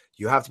 because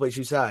you have to play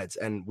two sides,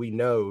 and we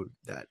know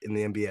that in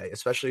the NBA,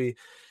 especially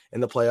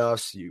in the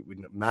playoffs,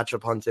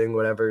 matchup hunting,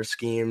 whatever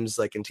schemes,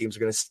 like, and teams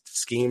are going to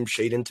scheme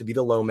Shaedon to be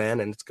the low man,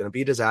 and it's going to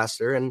be a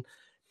disaster. And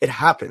it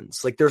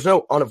happens. Like, there's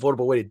no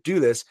unavoidable way to do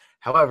this.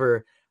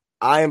 However,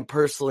 I am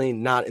personally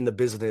not in the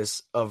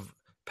business of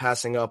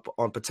passing up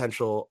on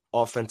potential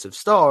offensive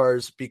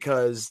stars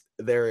because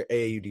their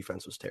AAU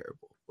defense was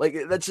terrible. Like,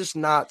 that's just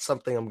not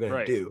something I'm going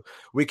to do.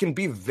 We can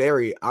be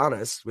very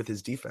honest with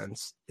his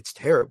defense. It's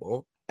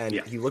terrible.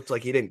 And he looked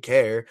like he didn't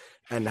care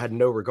and had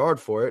no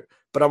regard for it.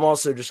 But I'm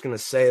also just going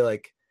to say,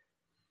 like,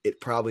 it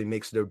probably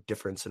makes no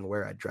difference in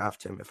where I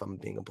draft him, if I'm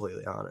being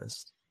completely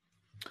honest.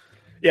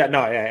 Yeah,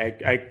 no,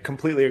 I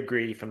completely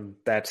agree from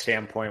that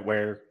standpoint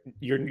where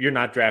you're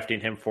not drafting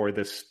him for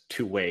this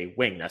two-way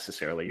wing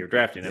necessarily. You're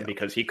drafting him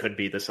because he could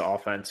be this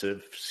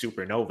offensive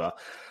supernova.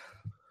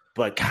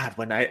 But God,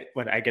 when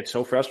I get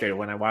so frustrated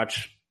when I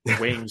watch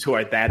wings who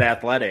are that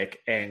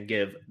athletic and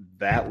give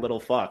that little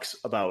fucks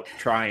about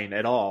trying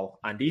at all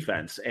on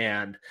defense,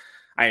 and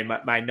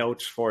my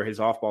notes for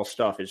his off-ball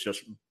stuff is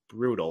just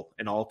brutal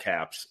in all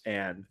caps.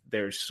 And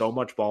there's so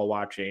much ball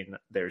watching.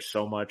 There's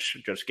so much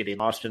just getting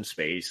lost in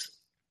space.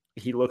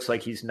 He looks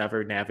like he's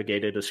never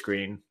navigated a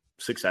screen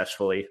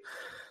successfully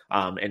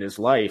in his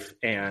life.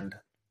 And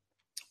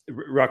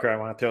Rucker, I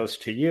want to throw this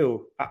to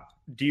you.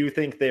 Do you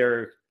think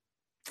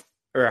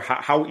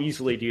how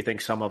easily do you think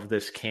some of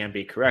this can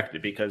be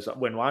corrected? Because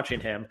when watching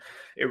him,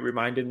 it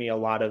reminded me a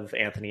lot lot of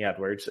Anthony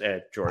Edwards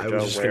at Georgia. I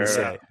was just going to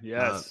say,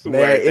 yes.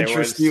 May I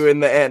interest you in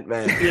the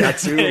Ant-Man?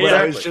 That's what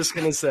I was just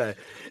going to say.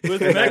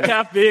 With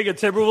Metcalf being a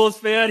Timberwolves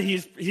fan,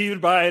 he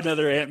would buy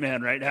another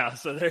Ant-Man right now.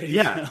 So there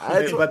you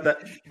go.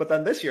 But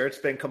then this year it's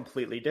been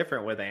completely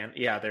different with Ant.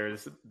 Yeah,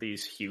 there's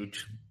these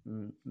huge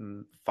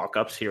fuck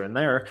ups here and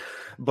there,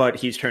 but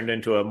he's turned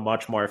into a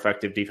much more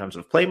effective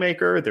defensive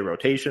playmaker. The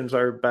rotations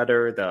are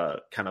better.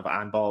 The kind of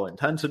on-ball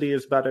intensity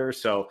is better.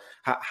 So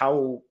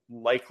how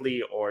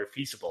likely or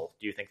feasible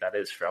do you think that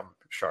is from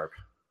Sharpe?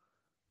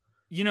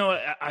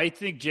 I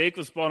think Jake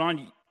was spot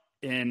on,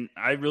 and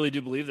I really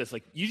do believe this.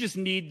 Like, you just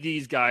need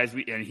these guys,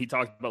 and he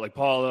talked about like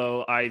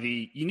Paulo,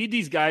 Ivy. You need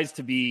these guys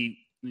to be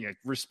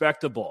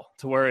respectable,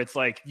 to where it's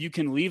like you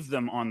can leave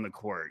them on the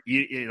court.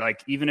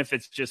 Like, even if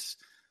it's just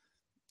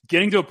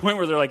getting to a point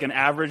where they're like an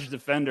average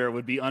defender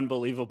would be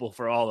unbelievable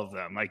for all of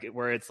them. Like,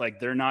 where it's like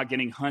they're not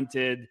getting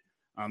hunted.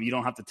 You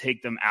don't have to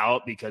take them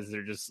out because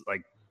they're just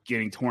like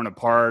getting torn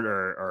apart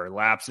or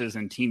lapses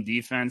in team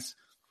defense.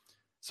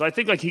 So I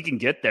think like he can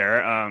get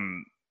there.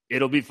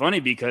 It'll be funny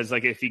because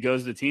like if he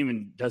goes to the team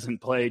and doesn't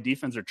play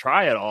defense or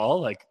try at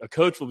all, like a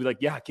coach will be like,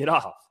 yeah, get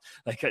off.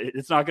 Like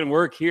it's not going to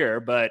work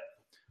here. But,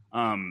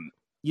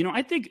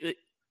 I think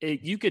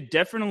you could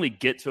definitely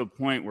get to a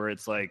point where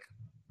it's like,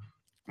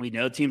 we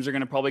know teams are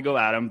going to probably go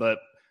at him, but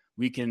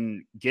we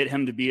can get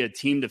him to be a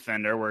team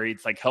defender where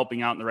he's like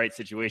helping out in the right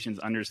situations,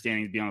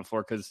 understanding to be on the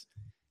floor. Because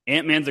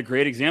Ant-Man's a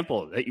great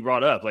example that you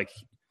brought up. Like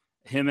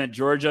him at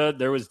Georgia,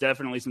 there was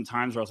definitely some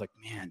times where I was like,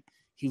 man,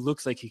 he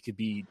looks like he could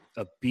be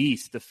a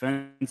beast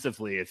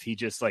defensively if he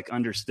just like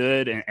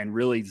understood and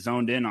really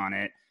zoned in on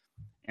it.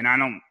 And I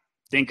don't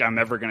think I'm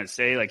ever going to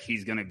say like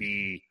he's going to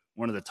be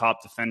one of the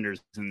top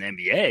defenders in the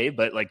NBA,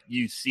 but like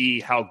you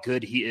see how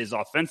good he is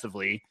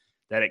offensively,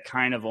 that it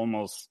kind of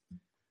almost,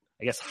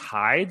 I guess,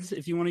 hides,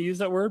 if you want to use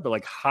that word, but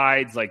like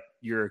hides like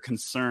your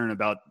concern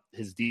about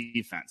his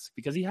defense,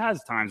 because he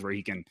has times where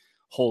he can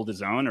hold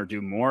his own or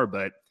do more,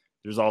 but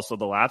there's also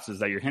the lapses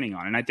that you're hitting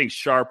on. And I think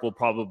Sharpe will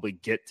probably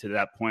get to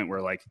that point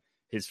where like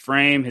his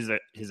frame, his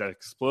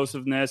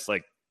explosiveness,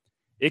 like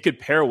it could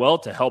pair well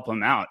to help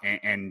him out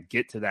and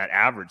get to that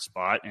average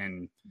spot,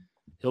 and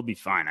he'll be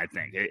fine. I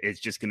think it's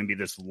just going to be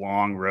this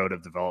long road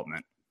of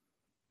development.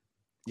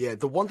 Yeah.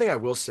 The one thing I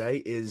will say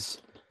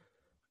is,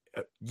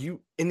 you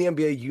in the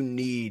NBA, you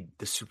need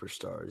the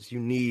superstars, you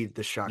need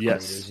the shot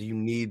creators, you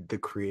need the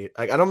create.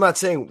 Like, and I'm not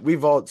saying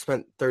we've all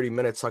spent 30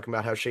 minutes talking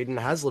about how Shaedon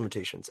has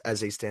limitations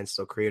as a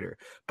standstill creator,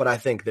 but I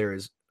think there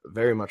is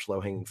very much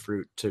low hanging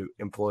fruit to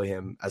employ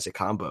him as a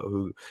combo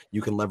who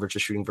you can leverage the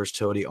shooting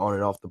versatility on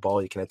and off the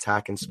ball. You can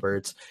attack in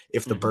spurts.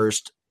 If the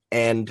burst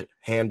and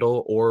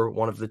handle or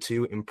one of the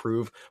two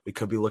improve, we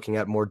could be looking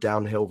at more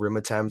downhill rim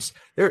attempts.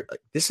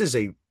 This is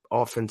a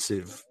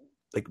offensive,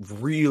 like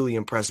really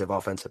impressive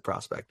offensive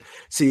prospect.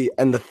 See,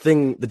 and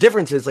the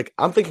difference is like,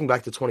 I'm thinking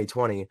back to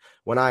 2020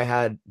 when I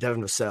had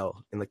Devin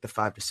Vassell in like the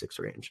 5 to 6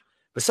 range.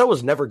 Vassell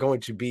was never going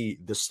to be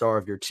the star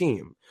of your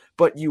team,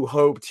 but you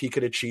hoped he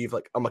could achieve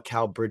like a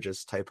Mikal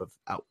Bridges type of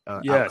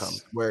outcome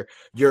where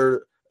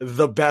you're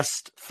the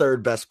best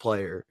third best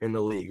player in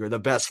the league or the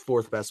best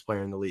fourth best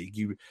player in the league.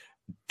 You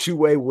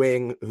two-way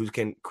wing who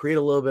can create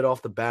a little bit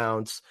off the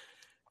bounce,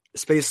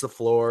 space the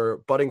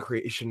floor, budding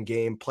creation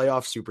game,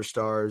 playoff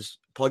superstars,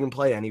 plug and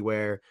play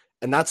anywhere.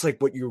 And that's like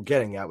what you're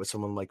getting at with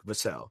someone like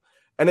Vassell.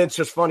 And it's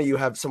just funny, you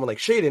have someone like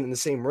Shaedon in the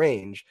same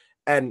range.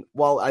 And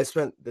while I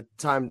spent the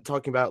time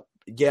talking about,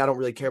 I don't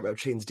really care about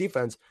Shaedon's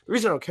defense, the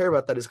reason I don't care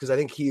about that is because I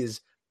think he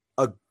is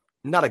I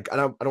don't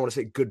want to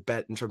say good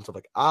bet in terms of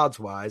like odds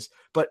wise,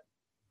 but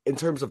in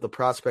terms of the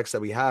prospects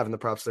that we have and the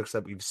prospects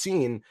that we've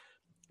seen,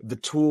 the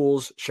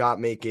tools, shot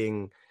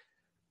making,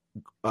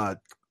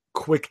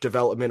 quick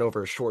development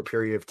over a short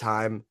period of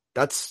time,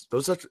 that's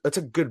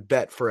a good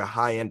bet for a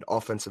high-end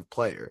offensive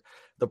player.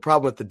 The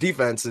problem with the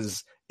defense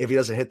is if he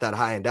doesn't hit that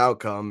high-end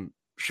outcome,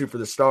 shoot for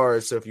the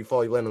stars. So if you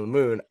fall, you land on the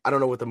moon. I don't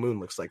know what the moon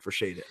looks like for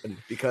Shaedon,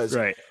 because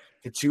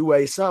the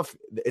two-way stuff,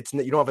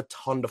 you don't have a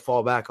ton to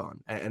fall back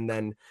on, and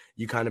then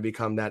you kind of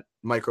become that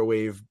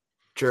microwave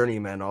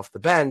journeyman off the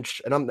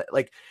bench. And I'm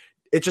like,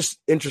 it's just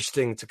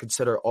interesting to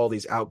consider all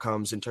these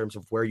outcomes in terms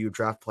of where you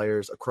draft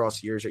players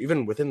across years or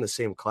even within the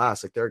same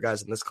class. Like there are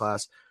guys in this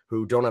class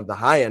who don't have the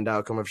high end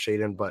outcome of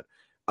Shaedon, but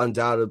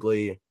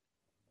undoubtedly,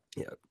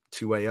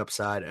 two-way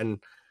upside. And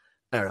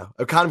I don't know.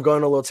 I'm kind of going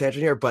on a little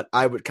tangent here, but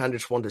I would kind of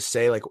just want to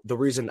say, like, the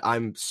reason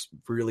I'm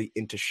really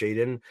into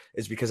Shaedon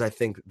is because I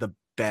think the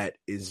bet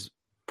is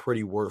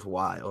pretty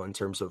worthwhile in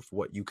terms of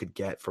what you could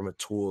get from a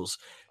tools,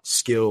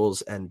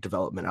 skills, and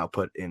development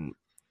output in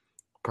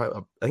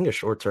probably, I think, a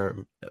short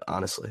term,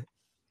 honestly.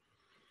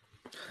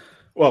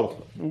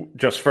 Well,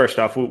 just first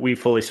off, we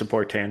fully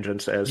support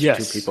tangents as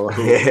Yes. two people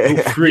who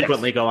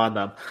frequently Yes. go on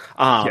them.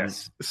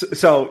 Yes.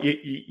 So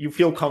you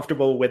feel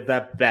comfortable with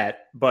that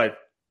bet, but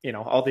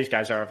all these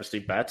guys are obviously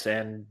bets,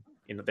 and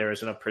there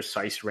isn't a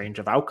precise range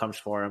of outcomes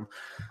for them.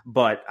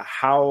 But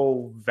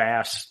how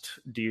vast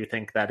do you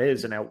think that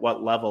is, and at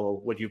what level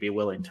would you be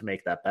willing to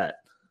make that bet?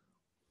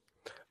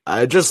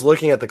 Just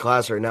looking at the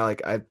class right now,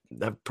 like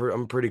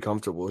I'm pretty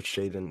comfortable with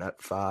Shaedon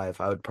at 5.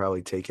 I would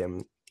probably take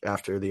him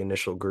after the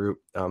initial group.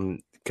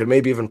 Could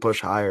maybe even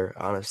push higher,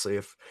 honestly,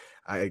 if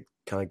I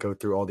kind of go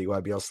through all the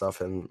YBL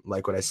stuff and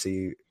like what I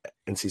see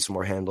and see some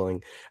more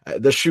handling.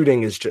 The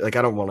shooting is just, like,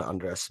 I don't want to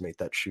underestimate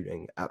that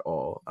shooting at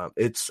all.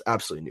 It's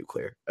absolutely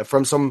nuclear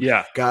from some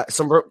guy,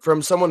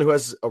 from someone who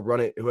has a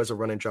run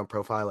and jump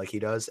profile like he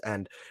does.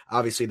 And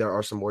obviously there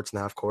are some warts in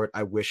the half court.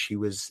 I wish he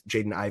was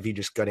Jaden Ivey,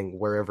 just gutting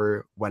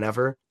wherever,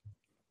 whenever.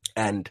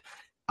 And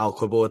I'll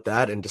quibble with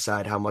that and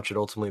decide how much it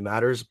ultimately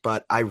matters,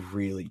 but I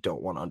really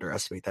don't want to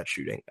underestimate that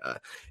shooting.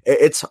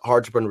 It's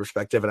hard to put in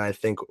perspective, and I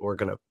think we're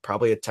going to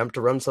probably attempt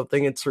to run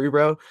something in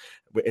Cerebro.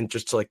 And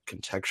just to like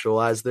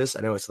contextualize this,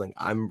 I know it's something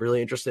I'm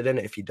really interested in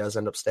if he does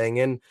end up staying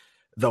in.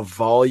 The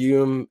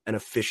volume and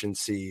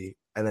efficiency,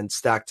 and then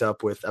stacked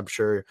up with, I'm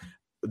sure,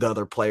 the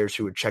other players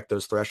who would check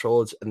those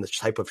thresholds and the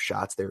type of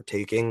shots they're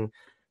taking,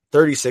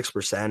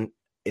 36%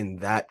 in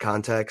that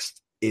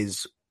context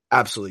is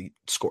absolutely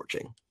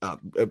scorching,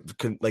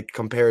 like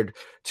compared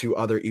to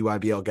other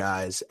EYBL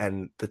guys,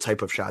 and the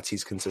type of shots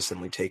he's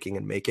consistently taking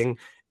and making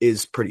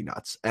is pretty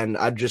nuts. And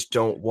I just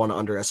don't want to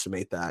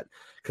underestimate that,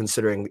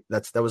 considering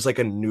that was like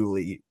a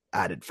newly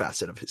added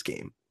facet of his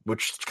game,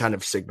 which kind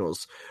of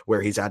signals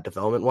where he's at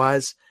development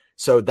wise.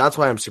 So that's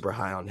why I'm super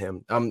high on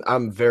him.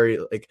 I'm very,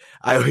 like,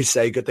 I always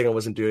say, good thing I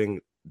wasn't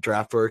doing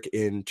draft work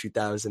in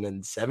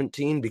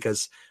 2017,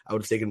 because I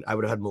would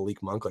have had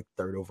Malik Monk like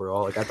 3rd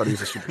overall. Like, I thought he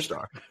was a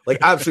superstar, like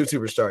absolute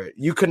superstar.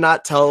 You could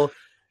not tell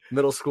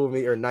middle school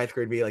me or 9th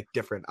grade me like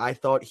different. I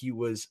thought he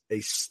was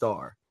a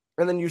star.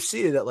 And then you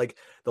see that like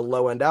the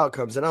low end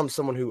outcomes, and I'm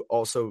someone who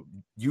also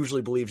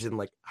usually believes in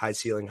like high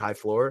ceiling, high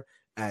floor,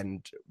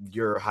 and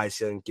your high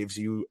ceiling gives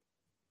you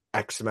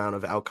X amount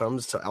of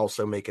outcomes to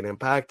also make an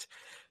impact.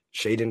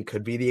 Shaedon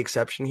could be the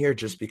exception here,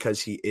 just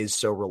because he is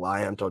so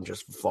reliant on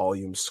just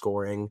volume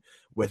scoring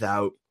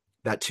without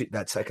that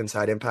second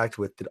side impact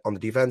on the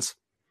defense.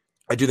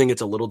 I do think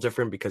it's a little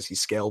different because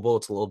he's scalable.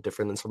 It's a little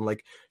different than someone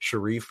like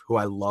Sharif, who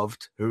I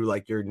loved, who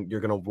like you're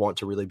going to want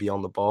to really be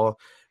on the ball.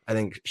 I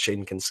think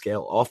Shaedon can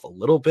scale off a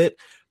little bit,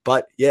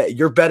 but yeah,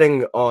 you're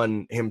betting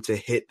on him to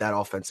hit that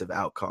offensive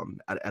outcome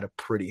at a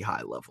pretty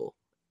high level.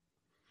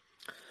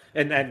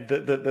 And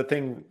the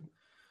thing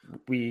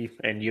we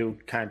and you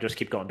kind of just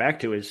keep going back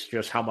to is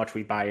just how much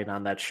we buy in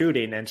on that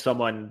shooting. And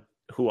someone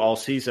who all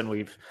season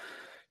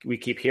we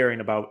keep hearing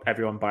about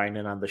everyone buying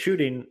in on the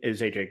shooting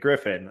is AJ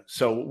Griffin.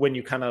 So when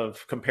you kind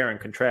of compare and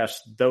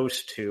contrast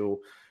those two,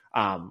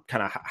 kind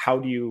of how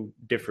do you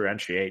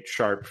differentiate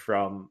Sharpe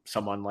from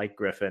someone like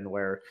Griffin,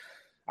 where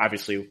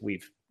obviously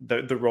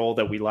the role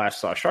that we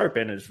last saw Sharpe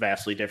in is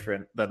vastly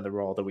different than the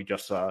role that we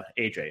just saw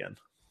AJ in?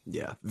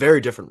 Yeah,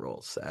 very different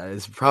roles.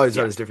 It's probably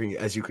not as different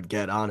as you could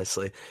get,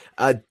 honestly.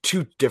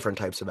 2 different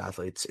types of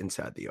athletes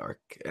inside the arc,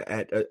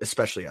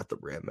 especially at the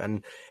rim.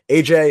 And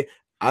AJ,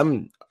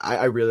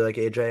 I really like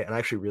AJ, and I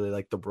actually really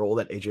like the role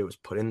that AJ was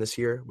put in this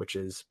year, which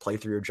is play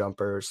through your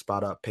jumper,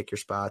 spot up, pick your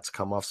spots,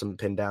 come off some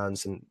pin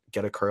downs, and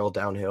get a curl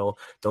downhill.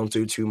 Don't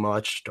do too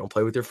much. Don't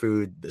play with your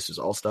food. This is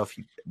all stuff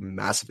you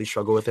massively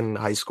struggle with in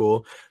high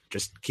school.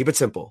 Just keep it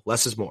simple.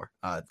 Less is more.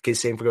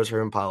 Same goes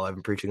for Impala. I've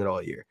been preaching it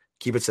all year.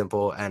 Keep it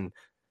simple and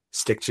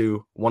stick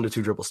to 1 to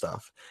 2 dribble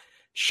stuff.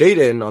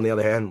 Shaedon, on the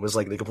other hand, was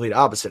like the complete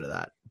opposite of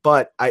that.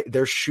 But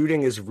their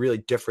shooting is really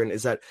different.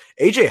 Is that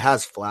AJ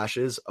has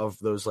flashes of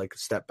those like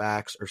step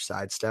backs or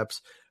side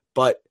steps,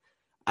 but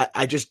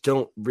I just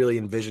don't really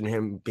envision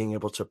him being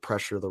able to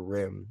pressure the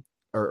rim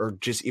or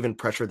just even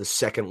pressure the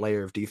second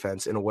layer of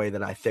defense in a way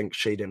that I think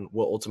Shaedon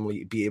will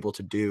ultimately be able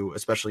to do,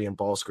 especially in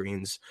ball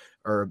screens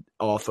or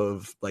off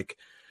of like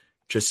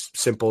just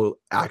simple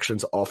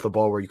actions off the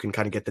ball where you can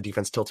kind of get the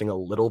defense tilting a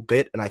little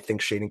bit. And I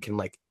think Shaedon can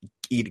like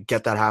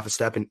get that half a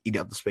step and eat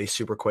up the space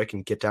super quick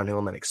and get downhill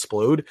and then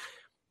explode.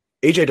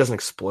 AJ doesn't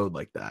explode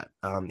like that.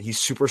 He's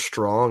super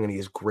strong and he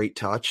has great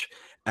touch,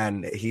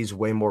 and he's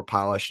way more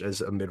polished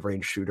as a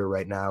mid-range shooter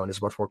right now and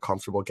is much more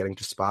comfortable getting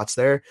to spots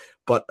there.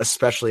 But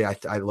especially I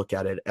look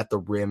at it at the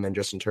rim and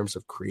just in terms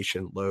of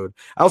creation load.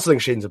 I also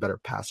think Shaedon's a better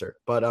passer,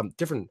 but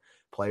different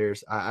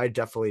players. I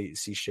definitely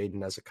see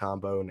Shaedon as a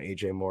combo and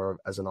AJ more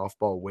as an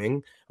off-ball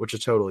wing, which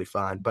is totally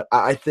fine. But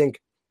I think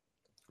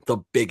the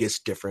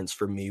biggest difference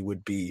for me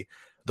would be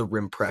the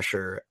rim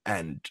pressure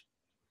and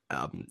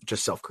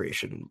just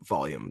self-creation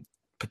volume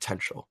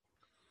potential.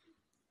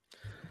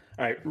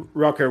 All right,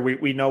 Rucker,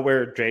 we know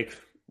where Jake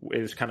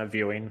is kind of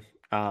viewing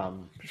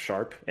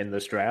Sharpe in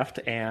this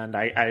draft, and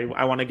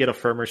I want to get a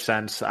firmer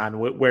sense on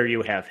where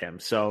you have him.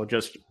 So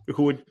just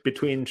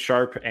between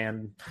Sharpe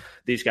and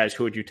these guys,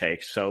 who would you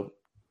take? So,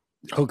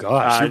 oh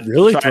gosh, you're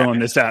really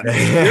throwing this at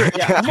me.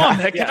 Come on,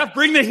 Metcalf,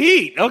 bring the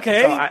heat.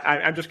 Okay. So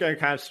I'm just going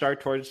to kind of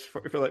start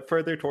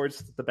further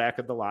towards the back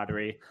of the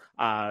lottery.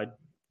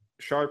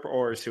 Sharpe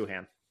or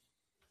Suhan?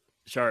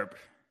 Sharpe.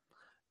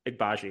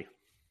 Igbaji.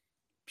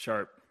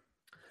 Sharpe.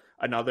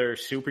 Another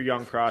super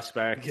young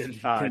prospect,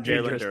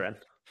 Jalen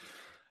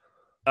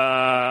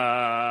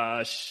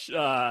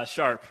Duren.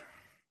 Sharpe.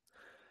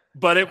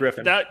 But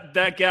Griffin.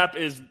 that gap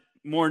is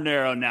more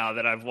narrow now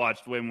that I've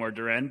watched way more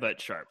Duren, but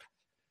Sharpe.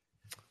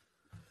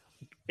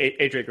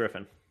 AJ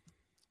Griffin.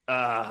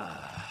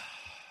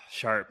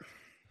 Sharpe.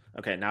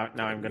 Okay, now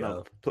I'm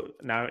gonna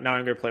now I'm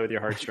gonna play with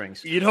your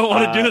heartstrings. You don't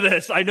want to do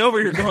this. I know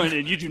where you're going,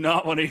 and you do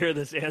not want to hear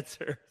this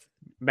answer.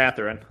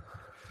 Matherin.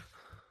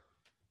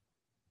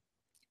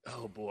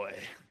 Oh boy,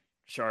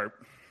 Sharpe.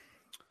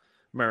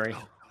 Murray.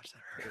 Oh gosh,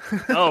 that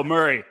hurt. Oh,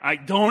 Murray. I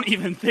don't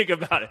even think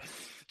about it.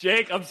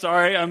 Jake, I'm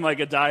sorry. I'm like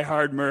a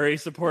diehard Murray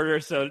supporter,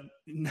 so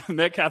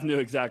Metcalf knew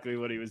exactly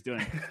what he was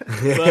doing.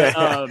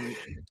 But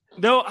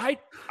no,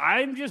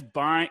 I'm just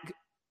buying.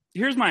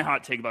 Here's my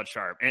hot take about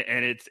Sharpe,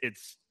 and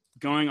it's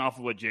going off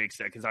of what Jake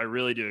said, because I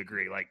really do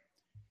agree. Like,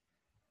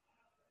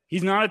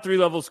 he's not a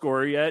 3-level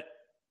scorer yet,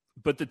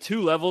 but the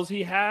 2 levels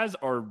he has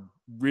are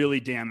really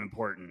damn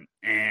important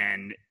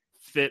and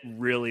fit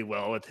really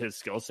well with his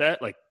skill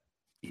set. Like,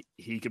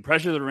 he can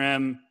pressure the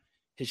rim.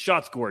 His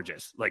shot's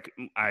gorgeous. Like,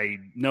 I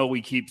know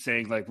we keep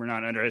saying, like, we're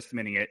not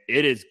underestimating it.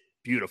 It is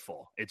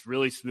beautiful. It's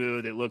really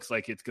smooth. It looks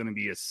like it's going to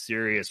be a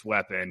serious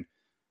weapon.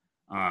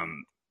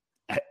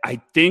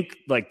 I think,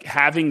 like,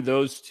 having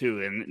those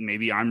two, and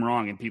maybe I'm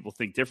wrong and people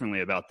think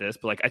differently about this,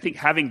 but, like, I think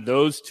having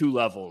those 2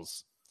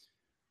 levels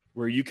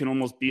where you can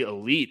almost be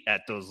elite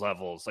at those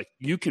levels, like,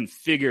 you can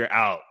figure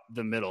out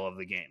the middle of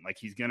the game. Like,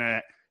 he's going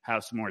to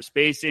have some more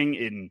spacing,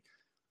 and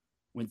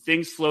when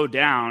things slow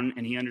down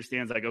and he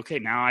understands, like, okay,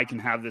 now I can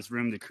have this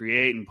room to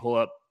create and pull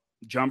up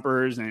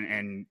jumpers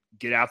and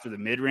get after the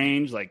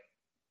mid-range, like,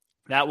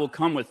 that will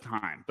come with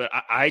time. But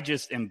I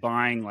just am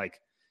buying, like,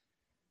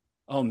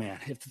 oh man,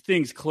 if the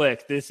things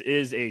click, this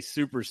is a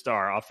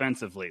superstar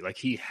offensively. Like,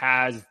 he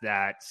has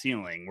that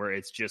ceiling where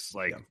it's just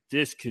like,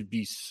 this could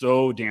be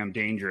so damn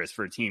dangerous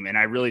for a team. And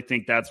I really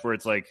think that's where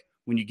it's like,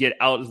 when you get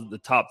out of the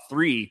top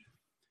 3,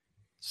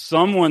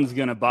 someone's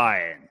going to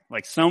buy in.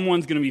 Like,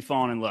 someone's going to be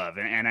falling in love.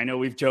 And I know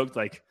we've joked,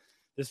 like,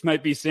 this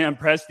might be Sam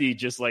Presti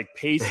just like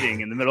pacing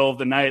in the middle of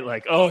the night,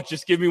 like, oh,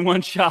 just give me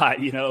one shot,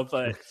 you know?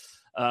 But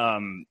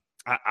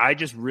I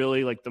just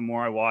really, like, the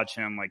more I watch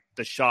him, like,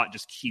 the shot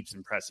just keeps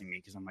impressing me,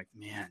 because I'm like,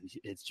 man,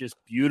 it's just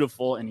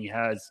beautiful. And he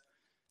has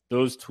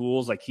those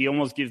tools. Like, he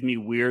almost gives me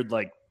weird,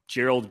 like,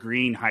 Gerald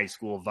Green high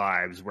school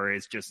vibes, where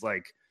it's just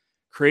like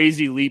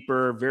crazy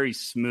leaper, very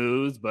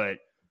smooth, but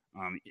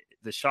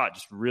the shot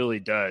just really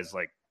does,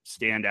 like,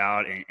 stand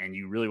out, and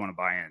you really want to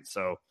buy in.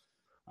 So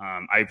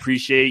I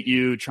appreciate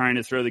you trying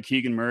to throw the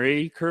Keegan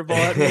Murray curveball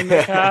at me in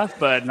the path,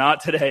 but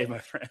not today, my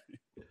friend.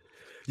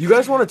 You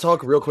guys want to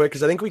talk real quick,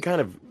 because I think we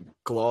kind of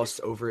glossed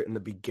over it in the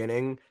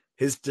beginning,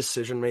 his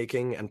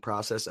decision-making and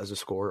process as a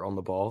scorer on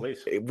the ball. Please.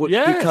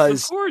 Yes,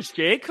 because of course,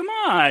 Jake. Come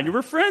on.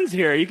 We're friends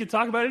here. You can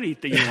talk about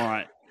anything you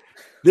want.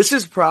 This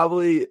is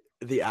probably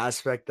the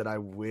aspect that I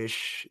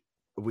wish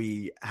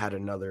we had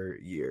another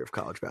year of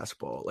college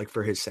basketball, like,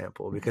 for his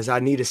sample, because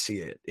I need to see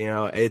it. You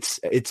know,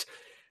 it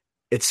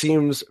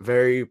seems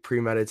very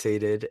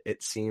premeditated.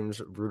 It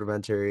seems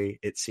rudimentary.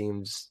 It's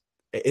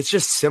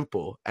just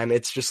simple. And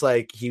it's just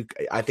like,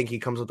 I think he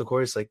comes with the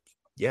course, like,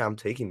 yeah, I'm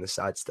taking the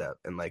sidestep,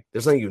 and, like,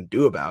 there's nothing you can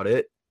do about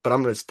it, but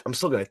I'm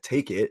still going to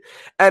take it.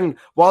 And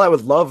while I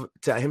would love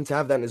him to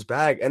have that in his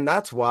bag, and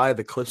that's why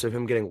the clips of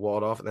him getting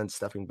walled off and then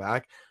stepping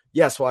back,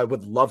 yes, while I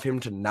would love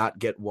him to not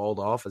get walled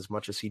off as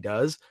much as he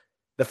does,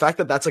 the fact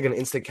that that's like an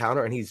instant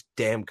counter and he's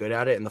damn good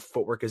at it, and the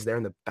footwork is there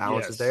and the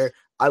balance is there,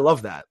 I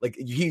love that. Like,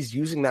 he's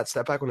using that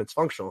step back when it's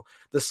functional.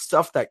 The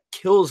stuff that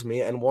kills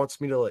me and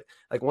wants me to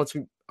I want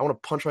to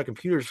punch my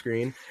computer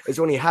screen is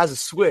when he has a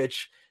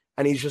switch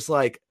and he's just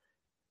like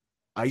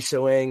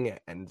isoing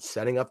and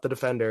setting up the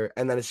defender,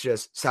 and then it's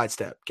just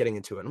sidestep, getting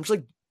into it. I'm just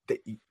like,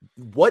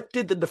 what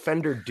did the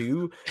defender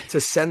do to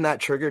send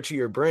that trigger to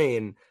your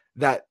brain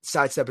that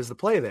sidestep is the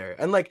play there?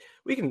 And, like,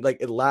 we can,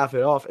 like, laugh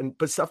it off,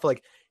 but stuff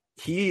like,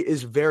 he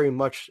is very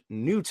much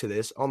new to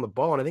this on the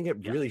ball, and I think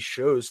it really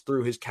shows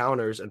through his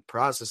counters and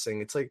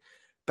processing. It's like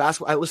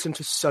basketball. I listen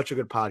to such a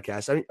good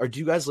podcast. Do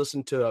you guys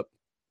listen to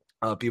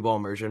B-Ball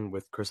Immersion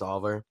with Chris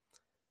Oliver?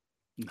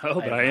 No,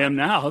 but I am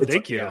now.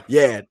 Thank you.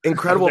 Yeah,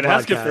 incredible podcast.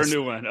 Asking for a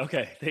new one.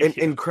 Okay, thank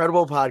you.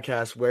 Incredible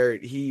podcast where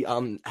he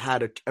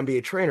had an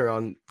NBA trainer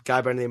on, a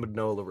guy by the name of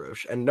Noah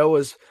LaRoche, and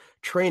Noah's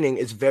training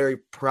is very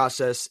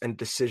process and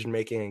decision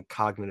making and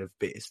cognitive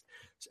based.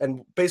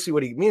 And basically,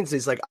 what he means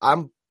is, like,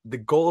 the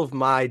goal of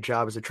my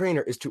job as a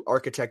trainer is to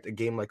architect a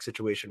game like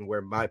situation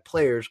where my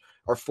players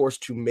are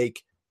forced to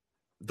make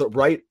the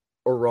right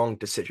or wrong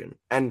decision.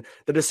 And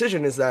the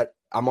decision is that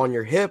I'm on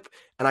your hip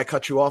and I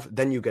cut you off,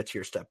 then you get to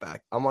your step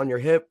back. I'm on your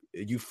hip,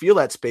 you feel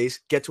that space,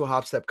 get to a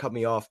hop step, cut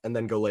me off, and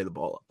then go lay the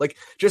ball up. Like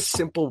just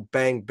simple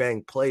bang,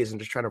 bang plays and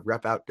just trying to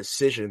rep out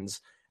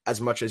decisions as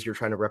much as you're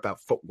trying to rep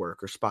out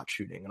footwork or spot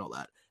shooting and all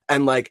that.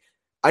 And like,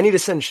 I need to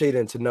send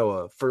Shaedon to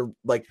Noah for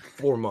like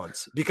 4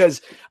 months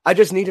because I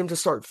just need him to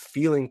start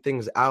feeling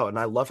things out. And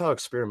I love how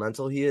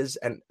experimental he is.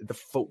 And the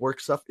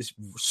footwork stuff is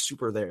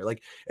super there.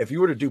 Like if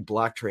you were to do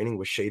block training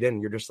with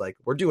Shaedon, you're just like,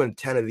 we're doing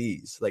 10 of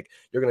these. Like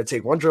you're going to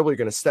take one dribble, you're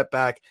going to step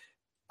back.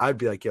 I'd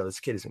be like, yo, this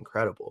kid is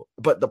incredible.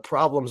 But the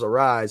problems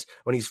arise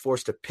when he's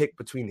forced to pick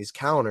between these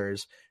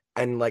counters.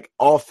 And like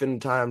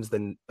oftentimes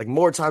than like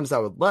more times than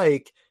I would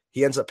like,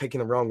 he ends up picking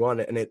the wrong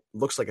one and it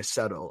looks like a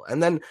settle.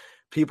 And then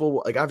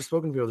people, like I've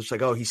spoken to people just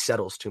like, oh, he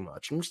settles too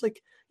much. I'm just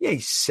like, yeah, he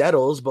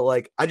settles, but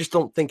like, I just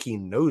don't think he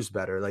knows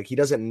better. Like he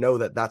doesn't know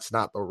that that's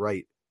not the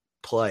right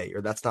play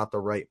or that's not the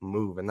right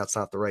move and that's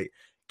not the right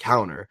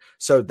counter.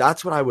 So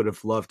that's what I would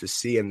have loved to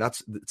see. And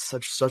that's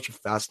such a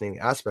fascinating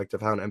aspect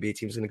of how an NBA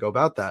team is going to go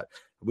about that.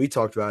 We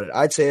talked about it.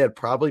 I'd say I'd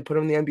probably put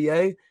him in the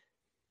NBA.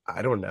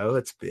 I don't know.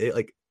 It's big.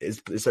 Like,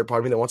 is there part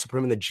of me that wants to put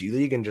him in the G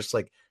League and just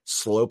like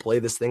slow play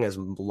this thing as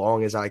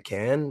long as I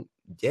can?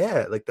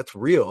 Yeah, like that's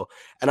real.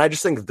 And I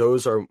just think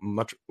those are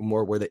much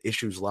more where the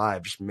issues lie,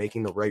 just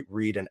making the right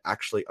read and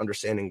actually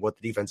understanding what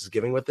the defense is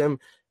giving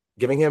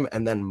him,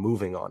 and then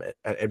moving on it.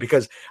 And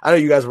because I know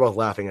you guys are both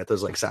laughing at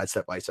those like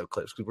sidestep ISO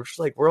clips because we're just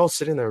like, we're all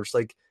sitting there, just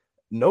like,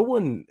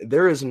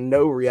 there is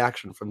no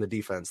reaction from the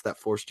defense that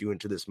forced you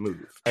into this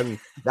move. And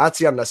that's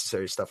the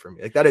unnecessary stuff for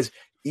me. Like that is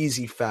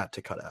easy fat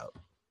to cut out.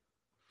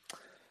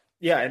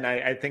 Yeah, and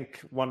I think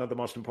one of the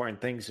most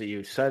important things that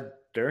you said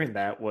during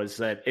that was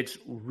that it's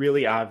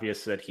really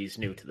obvious that he's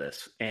new to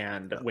this.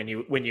 And when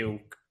you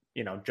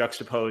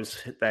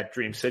juxtapose that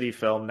Dream City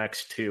film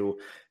next to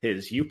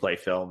his Uplay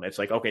film, it's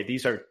like, okay,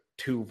 these are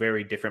two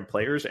very different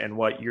players. And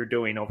what you're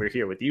doing over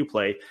here with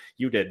Uplay,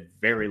 you did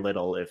very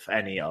little, if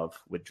any, of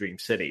with Dream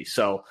City.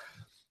 So,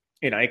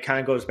 it kind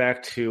of goes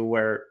back to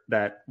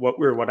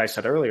what I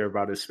said earlier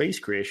about his space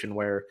creation,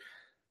 where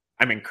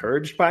I'm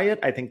encouraged by it.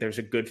 I think there's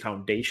a good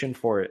foundation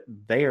for it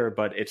there,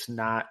 but it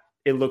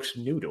looks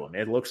new to him.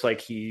 It looks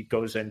like he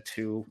goes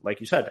into,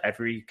 like you said,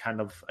 every kind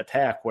of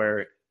attack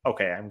where,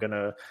 okay, I'm going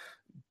to,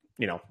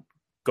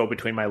 go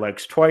between my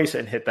legs twice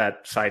and hit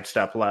that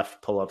sidestep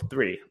left pull up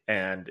three.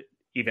 And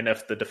even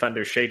if the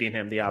defender's shading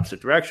him the opposite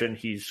direction,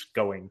 he's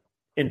going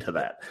into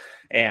that.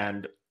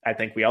 And I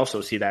think we also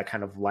see that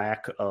kind of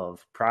lack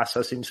of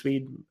processing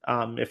speed,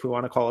 if we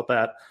want to call it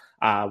that,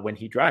 when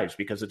he drives,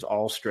 because it's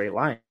all straight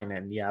line.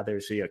 And yeah,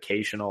 there's the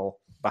occasional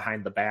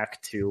behind the back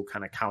to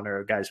kind of counter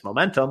a guy's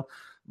momentum,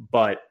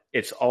 but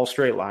it's all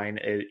straight line.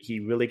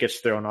 He really gets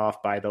thrown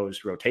off by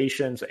those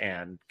rotations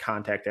and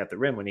contact at the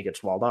rim when he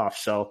gets walled off.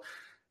 So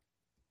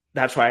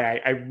that's why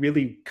I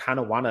really kind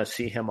of want to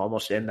see him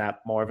almost in that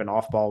more of an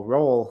off-ball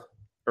role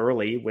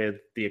early with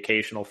the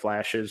occasional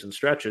flashes and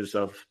stretches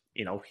of,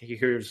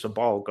 here's the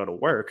ball, go to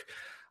work.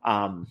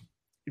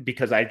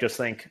 Because I just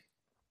think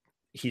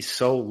he's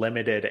so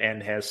limited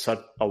and has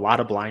a lot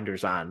of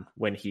blinders on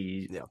when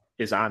he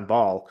is on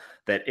ball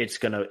that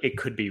it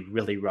could be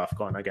really rough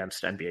going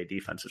against NBA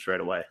defenses right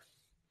away.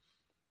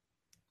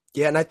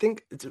 Yeah, and I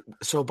think me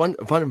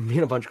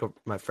and a bunch of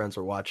my friends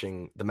were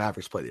watching the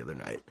Mavericks play the other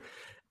night,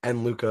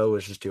 and Luka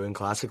was just doing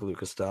classic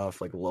Luka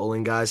stuff, like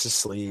lulling guys to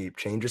sleep,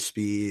 change of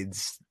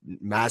speeds,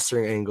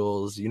 mastering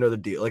angles. You know the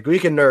deal. Like we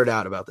can nerd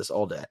out about this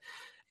all day.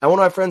 And one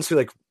of my friends who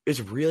like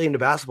is really into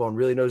basketball and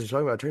really knows what he's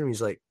talking about turning,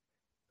 he's like,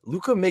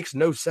 Luka makes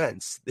no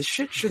sense. This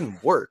shit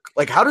shouldn't work.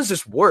 Like, how does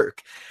this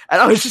work?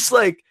 And I was just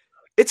like,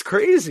 it's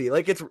crazy.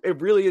 Like, it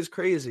really is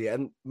crazy.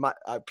 And my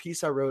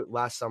piece I wrote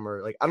last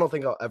summer, like, I don't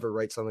think I'll ever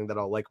write something that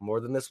I'll like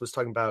more than this, was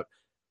talking about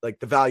like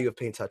the value of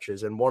paint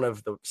touches. And one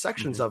of the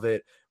sections of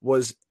it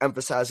was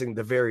emphasizing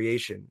the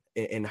variation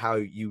in how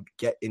you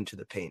get into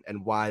the paint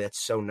and why that's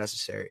so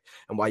necessary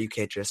and why you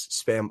can't just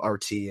spam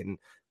RT and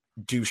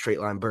do straight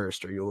line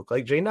burst, or you'll look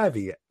like Jay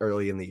Ivey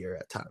early in the year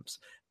at times.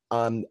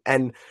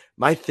 And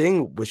my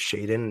thing with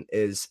Shaedon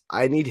is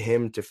I need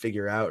him to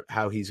figure out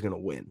how he's going to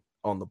win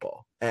on the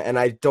ball. And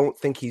I don't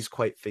think he's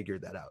quite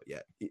figured that out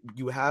yet.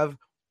 You have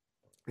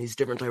these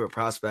different type of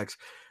prospects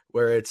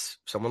where it's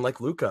someone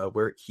like Luka,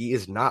 where he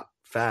is not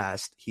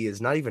fast. He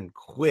is not even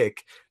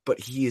quick,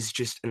 but he is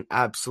just an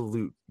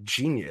absolute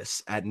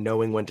genius at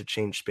knowing when to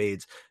change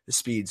the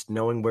speeds,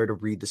 knowing where to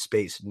read the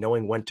space,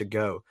 knowing when to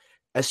go.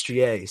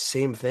 SGA,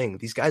 same thing.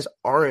 These guys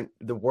aren't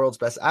the world's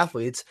best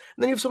athletes.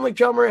 And then you have someone like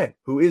John Morant,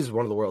 who is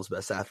one of the world's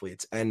best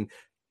athletes and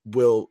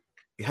will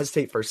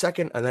hesitate for a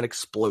second and then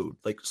explode.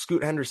 Like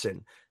Scoot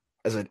Henderson,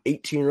 as an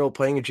 18-year-old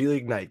playing a G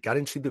League night, got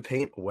into the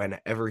paint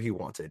whenever he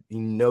wanted. He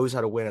knows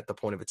how to win at the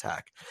point of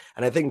attack.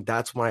 And I think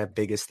that's one of my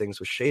biggest things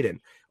with Shaedon.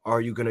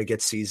 Are you going to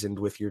get seasoned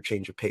with your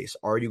change of pace?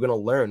 Are you going to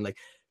learn? Like,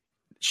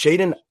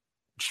 Shaedon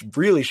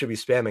really should be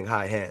spamming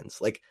high hands.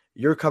 Like,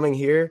 you're coming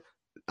here.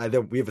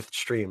 We have a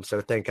stream,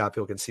 so thank God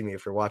people can see me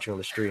if you're watching on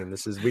the stream.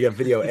 We have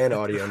video and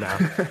audio now.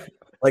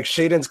 Like,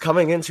 Shaedon's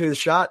coming into the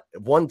shot,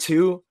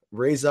 1-2,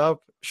 raise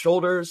up,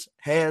 shoulders,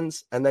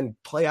 hands, and then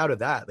play out of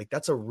that. Like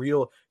that's a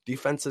real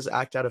defenses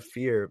act out of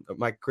fear.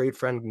 My great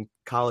friend and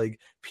colleague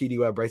PD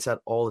Webb writes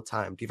that all the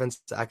time.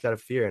 Defenses act out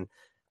of fear, and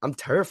I'm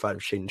terrified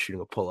of Shaedon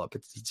shooting a pull up.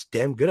 It's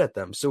damn good at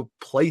them. So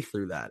play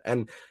through that.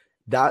 And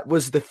that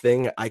was the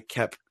thing I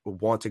kept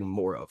wanting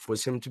more of,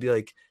 was him to be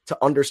like, to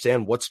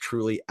understand what's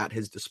truly at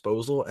his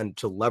disposal and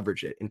to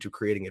leverage it into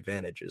creating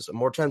advantages. And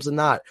more times than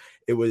not,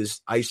 it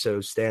was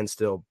ISO, stand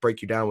still,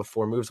 break you down with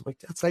 4 moves. I'm like,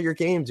 that's not your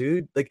game,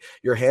 dude. Like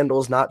your handle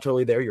is not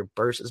totally there. Your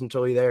burst isn't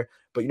totally there.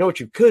 But you know what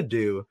you could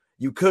do?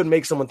 You could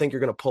make someone think you're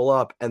going to pull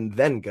up and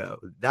then go.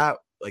 That,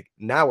 like,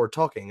 now we're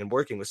talking and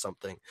working with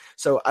something.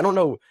 So I don't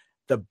know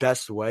the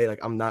best way. Like,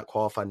 I'm not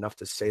qualified enough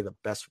to say the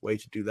best way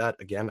to do that.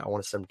 Again, I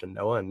want to send him to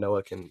Noah, and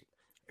Noah can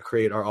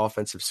create our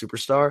offensive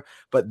superstar.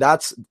 But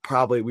that's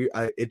probably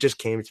it just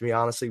came to me,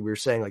 honestly. We were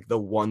saying like the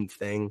one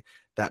thing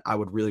that I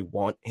would really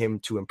want him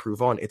to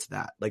improve on, it's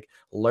that, like,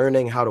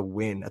 learning how to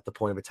win at the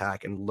point of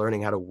attack and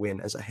learning how to win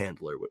as a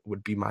handler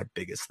would be my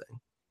biggest thing.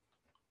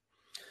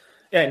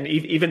 Yeah, and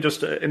even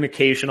just an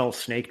occasional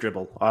snake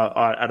dribble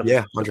out of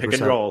the pick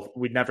and roll,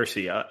 we'd never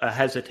see a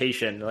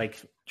hesitation.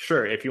 Like,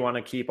 sure, if you want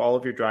to keep all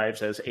of your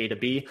drives as A to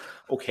B,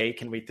 okay,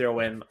 can we throw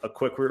in a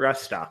quick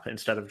rest stop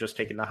instead of just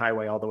taking the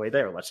highway all the way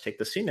there? Let's take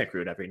the scenic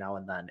route every now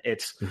and then.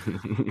 It's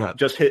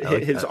just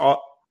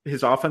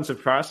his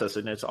offensive process,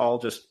 and it's all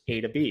just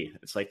A to B.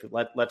 It's like,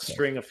 let's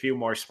string a few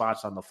more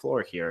spots on the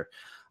floor here.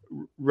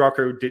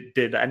 Rucker,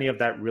 did any of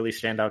that really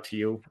stand out to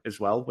you as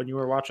well when you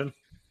were watching?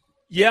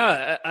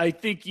 Yeah, I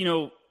think,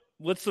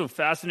 what's so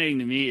fascinating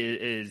to me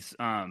is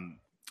a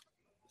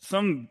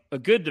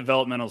good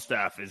developmental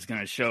staff is going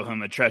to show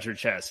him a treasure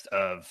chest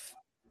of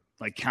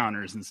like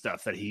counters and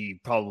stuff that he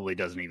probably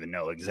doesn't even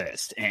know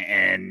exist.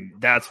 And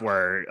that's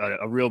where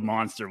a real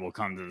monster will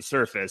come to the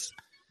surface,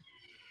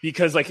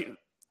 because like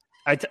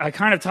I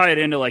kind of tie it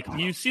into, like,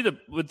 you see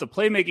with the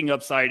playmaking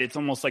upside, it's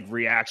almost like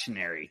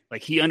reactionary.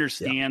 Like he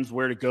understands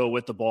where to go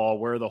with the ball,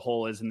 where the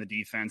hole is in the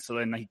defense. So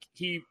then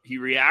he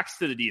reacts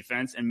to the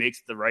defense and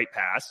makes the right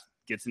pass,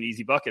 gets an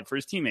easy bucket for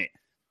his teammate.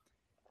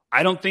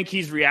 I don't think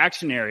he's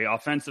reactionary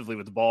offensively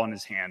with the ball in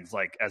his hands,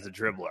 like as a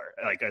dribbler,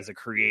 like as a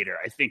creator.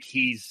 I think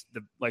he's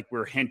like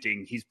we're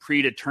hinting, he's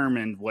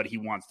predetermined what he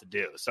wants to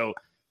do. So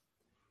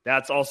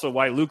that's also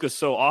why Luka's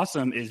so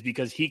awesome, is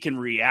because he can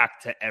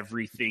react to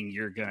everything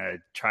you're going to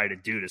try to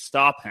do to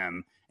stop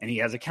him. And he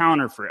has a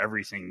counter for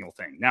every single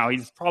thing. Now,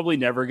 he's probably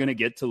never going to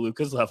get to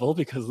Luka's level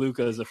because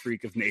Luka is a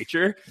freak of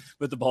nature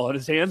with the ball in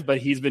his hands, but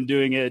he's been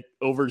doing it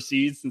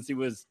overseas since he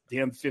was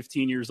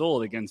 15 years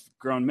old against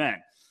grown men.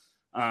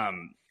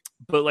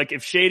 But like,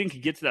 if Shaedon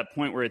could get to that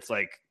point where it's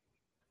like,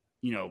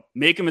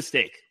 make a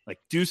mistake, like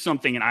do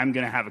something and I'm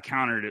going to have a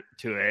counter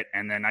to it.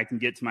 And then I can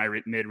get to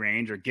my mid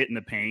range or get in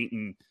the paint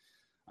and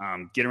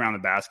get around the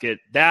basket,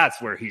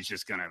 that's where he's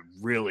just going to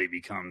really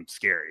become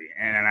scary.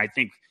 And I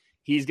think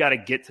he's got to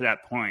get to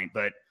that point.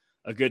 But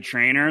a good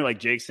trainer, like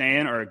Jake's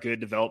saying, or a good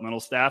developmental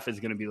staff is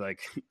going to be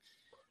like,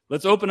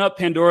 let's open up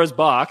Pandora's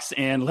box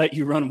and let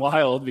you run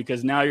wild,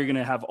 because now you're going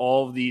to have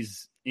all of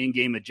these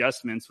in-game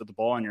adjustments with the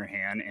ball in your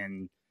hand,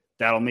 and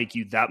that'll make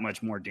you that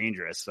much more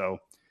dangerous. So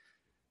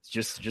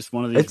it's just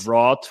one of these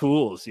raw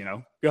tools,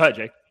 Go ahead,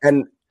 Jake.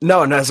 And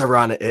no, it's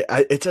ironic.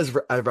 It's as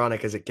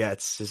ironic as it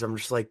gets. Is I'm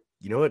just like,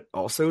 what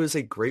also is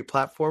a great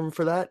platform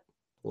for that?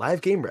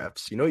 Live game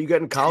reps. You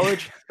get in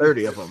college,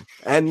 30 of them.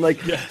 And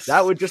like,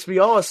 that would just be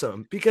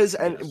awesome, because,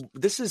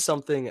 this is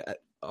something,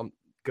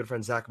 good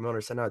friend Zach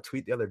Milner sent out a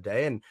tweet the other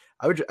day, and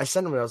I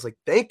sent him and I was like,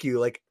 thank you.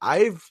 Like,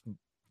 I've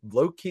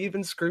low-key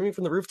been screaming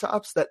from the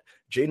rooftops that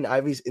Jaden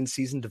Ivey's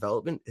in-season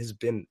development has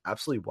been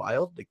absolutely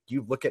wild. Like,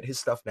 you look at his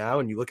stuff now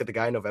and you look at the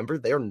guy in November,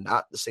 they are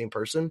not the same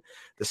person.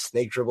 The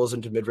snake dribbles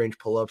into mid-range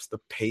pull-ups, the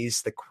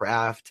pace, the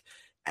craft,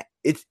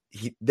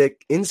 the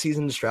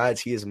in-season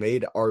strides he has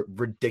made are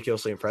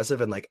ridiculously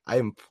impressive. And like, I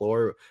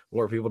implore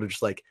more people to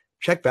just like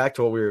check back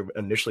to what we were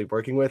initially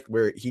working with,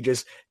 where he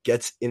just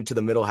gets into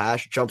the middle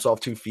hash, jumps off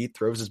 2 feet,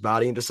 throws his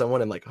body into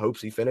someone and like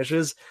hopes he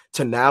finishes,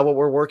 to now what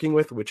we're working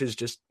with, which is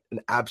just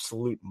an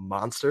absolute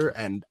monster.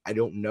 And I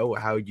don't know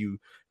how you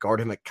guard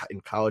him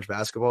in college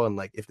basketball. And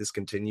like, if this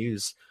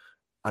continues,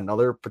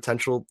 another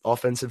potential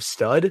offensive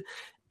stud.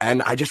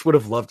 And I just would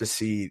have loved to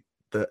see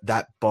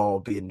that ball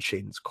be in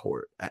Shaedon's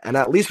court, and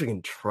at least we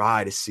can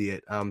try to see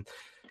it.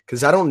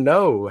 Because I don't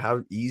know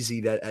how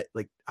easy that,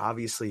 like,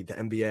 obviously the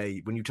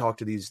NBA, when you talk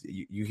to these,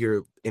 you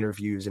hear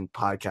interviews and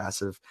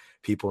podcasts of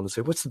people and they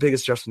say, what's the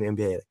biggest adjustment in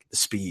the NBA? Like, the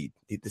speed.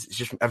 It's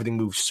just everything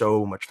moves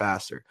so much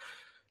faster.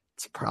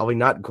 It's probably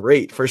not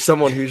great for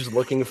someone who's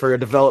looking for a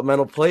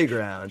developmental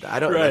playground. I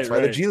don't know. That's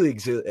why the G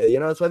League,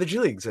 that's why the G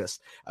League exists.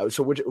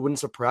 So it wouldn't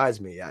surprise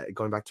me,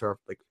 going back to our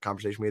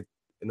conversation we had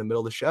in the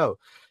middle of the show,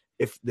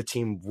 if the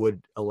team would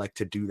elect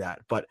to do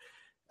that. But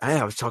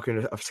I was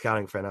talking to a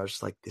scouting friend. I was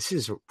just like, this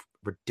is a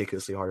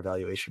ridiculously hard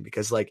evaluation,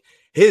 because like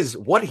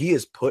what he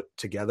has put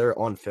together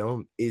on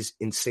film is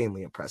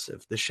insanely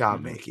impressive. The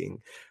shot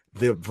making,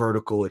 the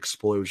vertical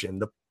explosion,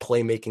 the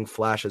playmaking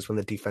flashes when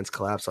the defense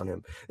collapsed on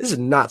him. This is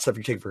not stuff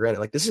you take for granted.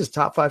 Like, this is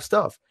top 5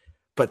 stuff.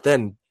 But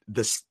then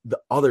the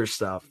other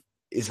stuff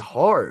is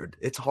hard.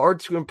 It's hard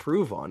to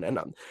improve on. And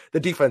the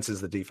defense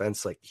is the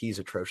defense. Like, he's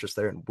atrocious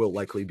there and will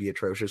likely be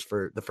atrocious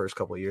for the first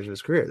couple of years of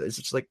his career. It's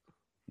just like,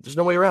 there's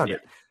no way around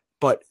it.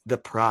 But the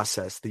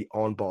process, the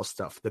on-ball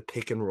stuff, the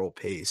pick and roll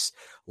pace,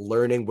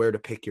 learning where to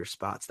pick your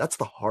spots, that's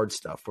the hard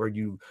stuff where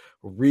you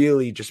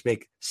really just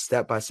make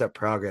step-by-step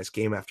progress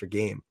game after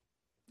game.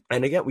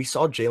 And again, we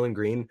saw Jalen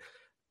Green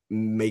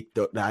make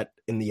that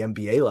in the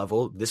NBA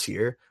level this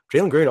year.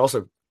 Jalen Green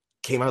also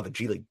came out of the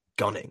G League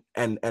gunning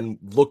and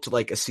looked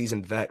like a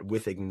seasoned vet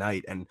with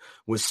Ignite and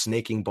was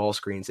snaking ball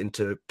screens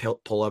into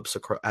pull-ups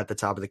at the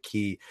top of the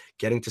key,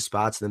 getting to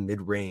spots in the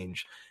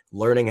mid-range,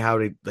 learning how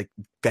to like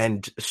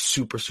bend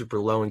super, super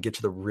low and get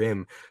to the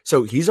rim.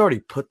 So he's already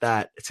put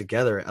that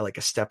together at like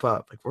a step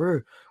up. Like,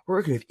 we're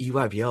working with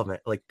EYBL, man.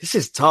 Like, this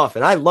is tough.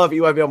 And I love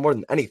EYBL more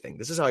than anything.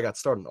 This is how I got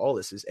started. All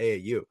this is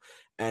AAU.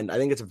 And I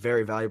think it's a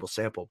very valuable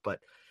sample, but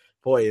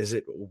boy, is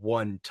it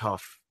one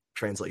tough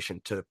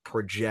translation to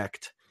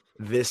project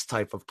this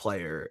type of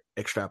player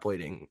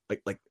extrapolating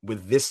like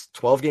with this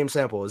 12-game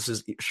sample. This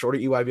is shorter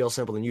EYBL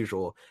sample than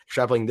usual,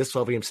 extrapolating this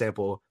 12-game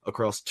sample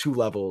across 2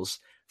 levels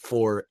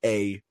for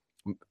a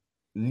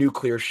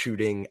nuclear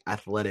shooting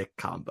athletic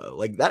combo.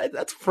 Like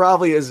that's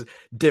probably as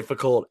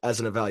difficult as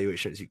an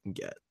evaluation as you can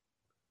get.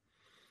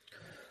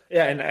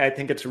 Yeah, and I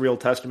think it's a real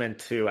testament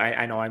to,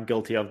 I know I'm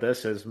guilty of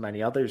this as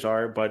many others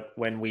are, but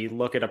when we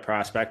look at a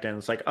prospect and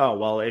it's like, oh,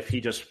 well, if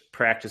he just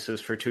practices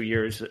for 2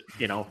 years,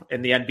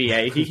 in the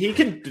NBA,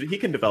 he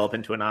can develop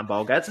into an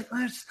on-ball guy.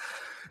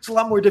 It's a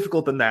lot more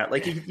difficult than that.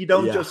 Like, you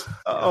don't just,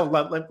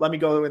 let me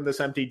go in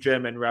this empty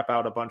gym and rep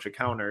out a bunch of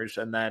counters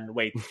and then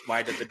wait,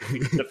 why did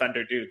the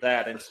defender do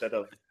that instead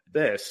of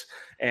this?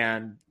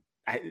 And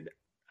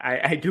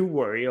I do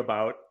worry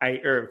about,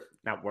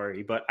 not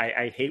worry, but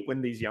I hate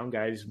when these young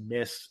guys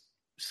miss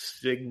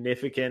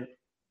significant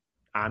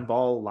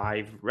on-ball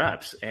live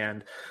reps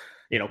and,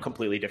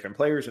 completely different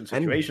players and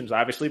situations,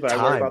 obviously, but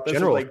I worry about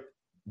this.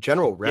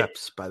 General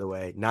reps, by the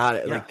way,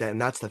 not like that.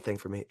 And that's the thing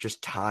for me,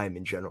 just time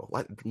in general.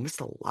 I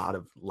missed a lot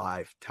of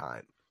live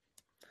time.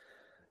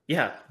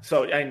 Yeah.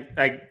 So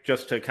I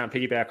just to kind of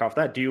piggyback off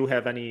that, do you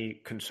have any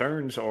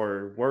concerns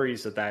or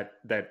worries that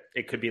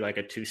it could be like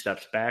a 2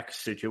 steps back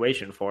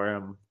situation for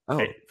him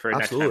for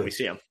next time we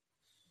see him?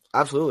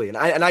 Absolutely. And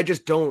I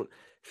just don't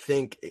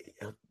think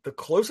the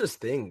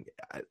closest thing,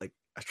 like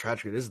as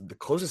tragic it is, the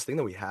closest thing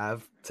that we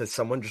have to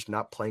someone just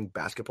not playing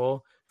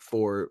basketball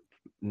for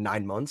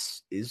 9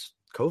 months is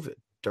COVID.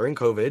 During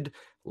COVID,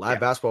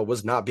 live basketball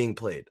was not being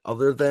played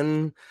other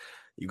than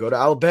you go to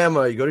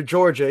Alabama, you go to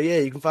Georgia. Yeah,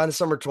 you can find a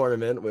summer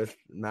tournament with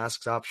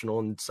masks optional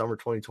in summer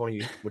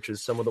 2020, which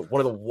is one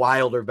of the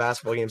wilder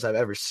basketball games I've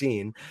ever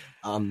seen.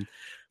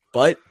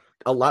 But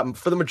a lot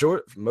for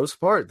the most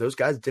part, those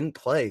guys didn't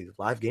play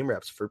live game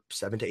reps for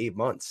 7 to 8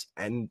 months.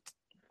 And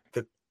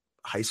the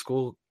high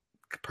school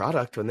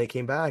product when they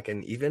came back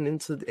and even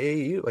into the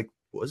AAU, like,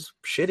 was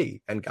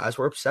shitty and guys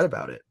were upset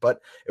about it. But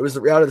it was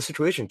the reality of the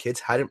situation. Kids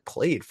hadn't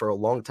played for a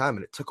long time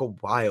and it took a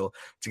while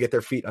to get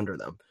their feet under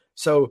them.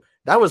 So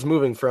that was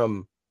moving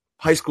from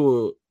high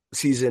school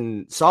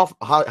season,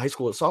 high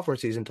school sophomore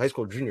season to high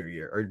school junior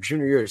year or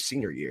junior year to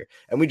senior year.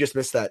 And we just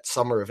missed that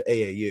summer of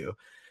AAU.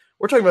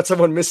 We're talking about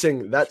someone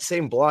missing that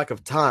same block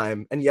of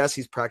time. And yes,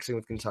 he's practicing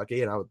with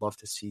Kentucky, and I would love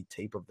to see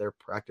tape of their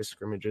practice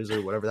scrimmages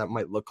or whatever that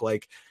might look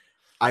like.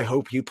 I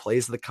hope he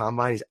plays the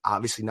combine. He's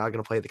obviously not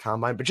going to play the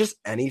combine, but just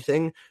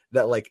anything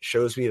that like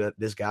shows me that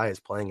this guy is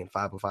playing in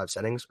 5-on-5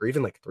 settings or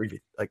even like 3v,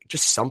 like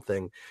just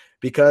something,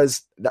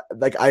 because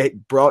I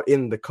brought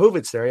in the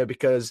COVID scenario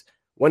because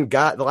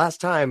the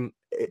last time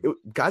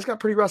guys got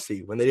pretty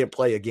rusty when they didn't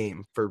play a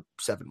game for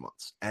 7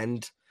 months.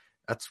 And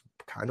that's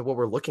kind of what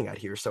we're looking at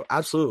here. So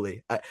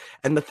absolutely.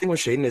 And the thing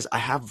with Shaedon is I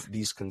have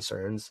these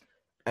concerns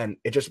and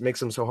it just makes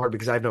them so hard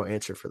because I have no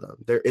answer for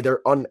them.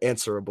 They're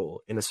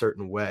unanswerable in a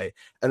certain way.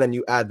 And then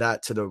you add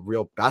that to the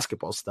real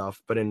basketball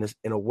stuff, but in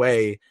a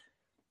way,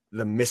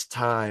 the missed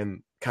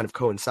time kind of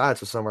coincides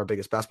with some of our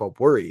biggest basketball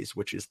worries,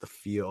 which is the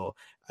feel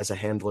as a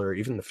handler,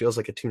 even the feels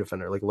like a team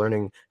defender, like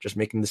learning, just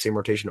making the same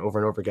rotation over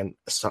and over again.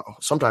 So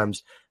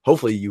sometimes,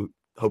 hopefully you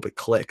hope it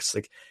clicks.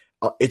 Like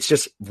it's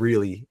just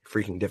really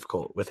freaking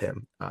difficult with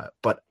him.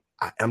 But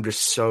I'm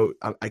just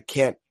I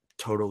can't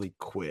totally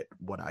quit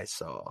what I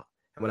saw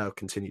and what I'll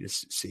continue to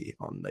see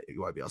on the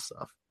UIBL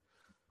stuff.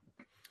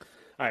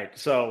 All right.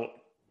 So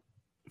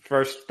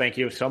first, thank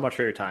you so much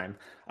for your time.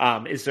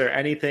 Is there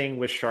anything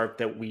with Sharpe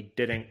that we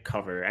didn't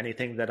cover?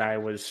 Anything that I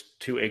was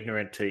too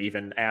ignorant to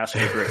even ask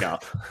or bring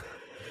up?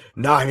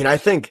 No, I mean, I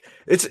think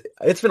it's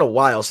been a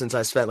while since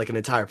I spent like an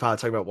entire pod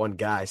talking about one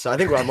guy. So I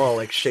think I'm all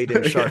like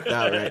Shaedon Sharpe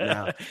out right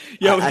now.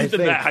 Yeah, we hit the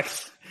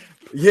max.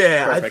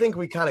 Yeah, Perfect. I think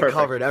we kind of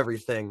covered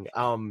everything.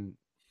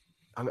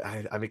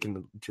 I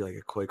can do like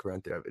a quick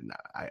run through of it.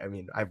 I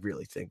mean, I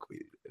really think we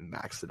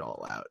maxed it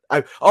all out.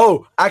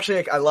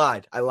 Actually, I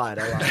lied.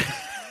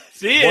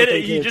 See,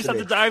 you just have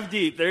to dive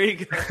deep. There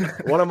you go.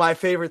 One of my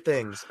favorite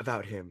things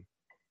about him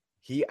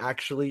he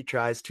actually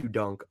tries to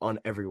dunk on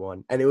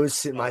everyone. And it was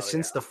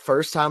since the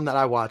first time that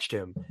I watched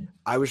him,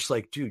 I was just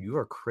like, dude, you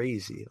are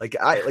crazy.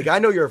 I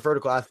know you're a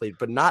vertical athlete,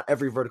 but not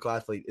every vertical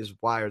athlete is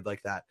wired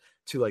like that.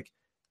 To like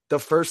the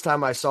first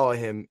time I saw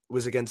him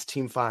was against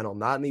Team Final,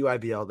 not in the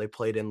UIBL. They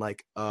played in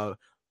like a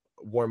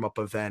warm-up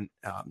event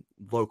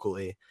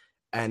locally.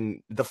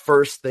 And the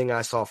first thing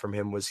I saw from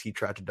him was he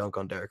tried to dunk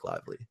on Derek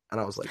Lively.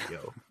 And I was like,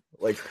 yo,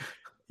 like,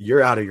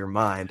 you're out of your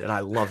mind. And I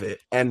love it.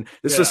 And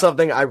this was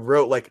something I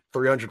wrote like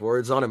 300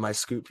 words on in my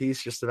scoop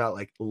piece, just about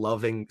like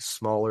loving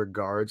smaller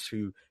guards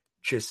who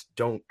just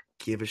don't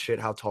give a shit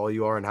how tall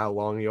you are and how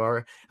long you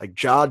are. Like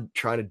Jod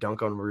trying to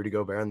dunk on Rudy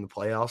Gobert in the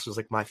playoffs was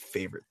like my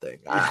favorite thing.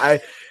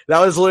 I that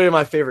was literally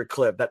my favorite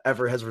clip that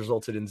ever has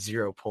resulted in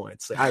 0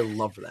 points. Like, I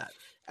love that.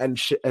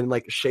 And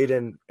like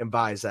Shaedon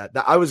embodies that.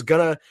 I was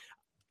gonna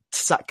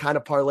kind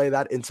of parlay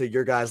that into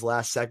your guys'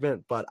 last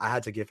segment, but I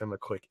had to give him a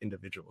quick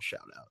individual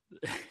shout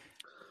out.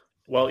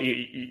 Well,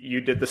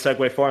 you did the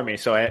segue for me.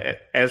 So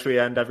as we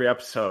end every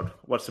episode,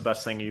 what's the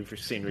best thing you've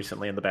seen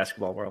recently in the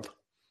basketball world?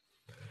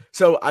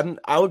 So I'm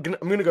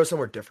gonna go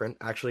somewhere different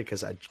actually,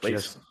 because I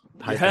just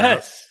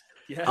yes.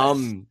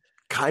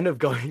 Kind of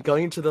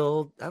going into the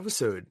old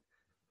episode.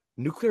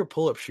 Nuclear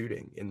pull-up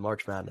shooting in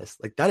March Madness.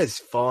 Like, that is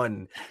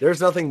fun.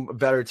 There's nothing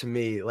better to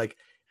me. Like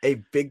a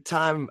big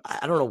time,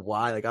 I don't know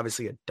why, like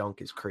obviously a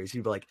dunk is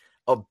crazy, but like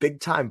a big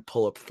time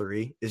pull-up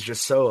three is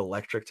just so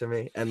electric to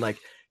me. And like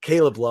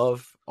Caleb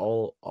Love,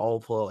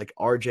 all pull, like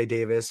RJ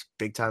Davis,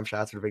 big time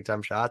shots.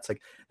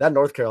 Like that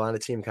North Carolina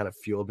team kind of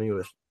fueled me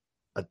with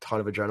a ton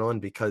of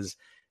adrenaline because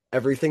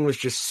everything was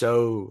just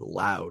so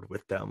loud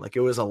with them. Like,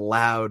 it was a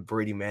loud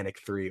Brady Manic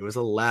three. It was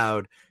a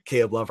loud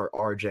Caleb Love or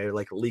RJ,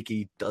 like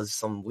Leaky does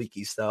some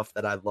leaky stuff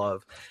that I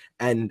love.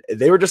 And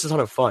they were just a ton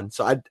of fun.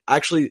 So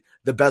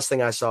the best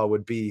thing I saw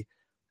would be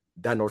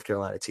that North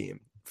Carolina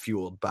team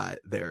fueled by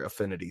their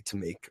affinity to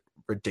make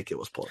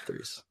ridiculous pull-up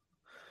threes.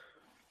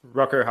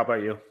 Rucker, how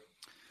about you?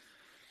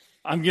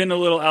 I'm getting a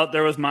little out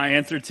there with my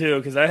answer too,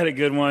 because I had a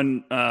good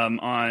one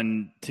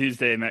on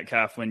Tuesday,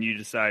 Metcalf, when you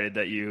decided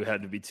that you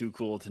had to be too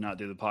cool to not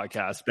do the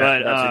podcast.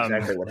 But that's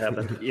exactly what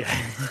happened. Yeah.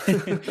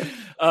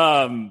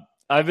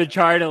 I've been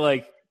trying to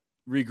like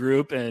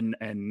regroup and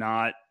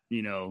not,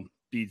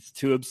 be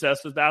too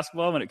obsessed with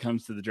basketball when it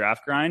comes to the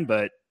draft grind.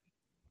 But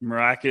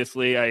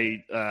miraculously,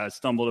 I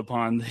stumbled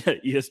upon the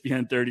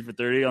ESPN 30 for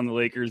 30 on the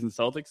Lakers and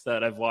Celtics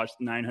that I've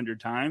watched 900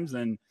 times.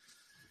 And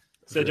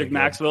Cedric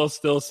Maxwell's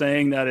still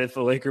saying that if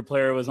a Laker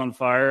player was on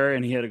fire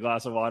and he had a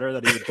glass of water,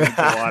 that he would drink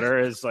the water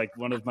is like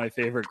one of my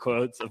favorite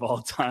quotes of all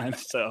time.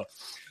 So,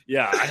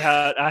 yeah,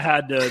 I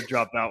had to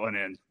drop that one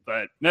in.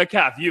 But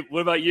Metcalf, what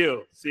about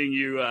you? Seeing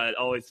you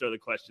always throw the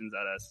questions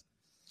at us.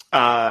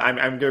 I'm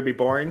going to be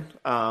boring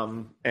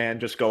and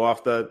just go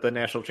off the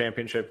national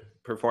championship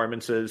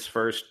performances.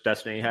 First,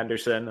 Destiny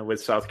Henderson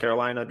with South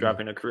Carolina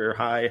dropping a career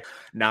high.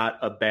 Not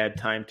a bad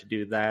time to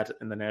do that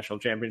in the national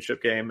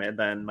championship game. And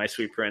then my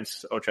sweet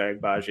prince, Ochai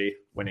Agbaji,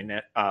 winning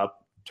that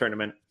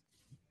tournament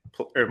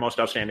or most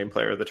outstanding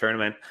player of the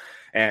tournament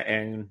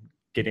and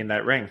getting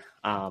that ring.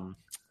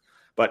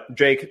 But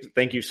Jake,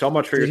 thank you so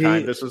much for your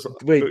time. This was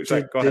go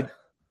ahead.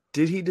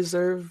 Did he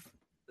deserve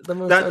the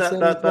most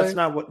that's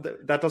not what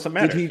that doesn't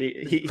matter.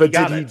 He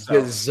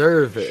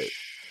deserve it?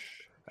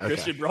 Okay.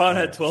 Christian Braun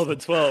had 12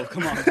 and 12.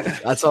 Come on.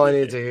 That's all I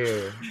need to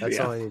hear. That's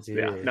all I need to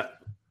hear.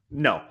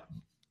 No.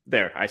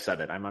 There, I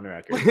said it. I'm on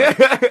record. God,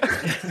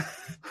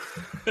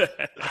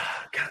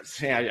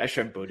 I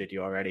should have booted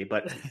you already.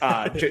 But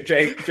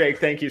Jake,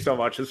 thank you so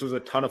much. This was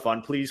a ton of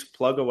fun. Please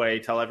plug away.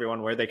 Tell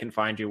everyone where they can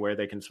find you, where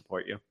they can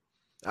support you.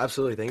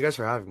 Absolutely. Thank you guys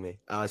for having me.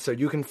 So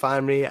you can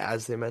find me,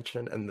 as they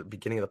mentioned in the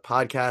beginning of the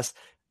podcast,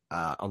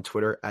 on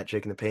Twitter at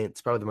Jake in the Paint.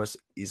 It's probably the most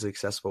easily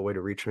accessible way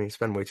to reach me.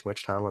 Spend way too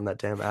much time on that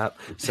damn app.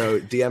 So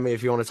DM me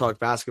if you want to talk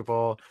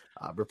basketball.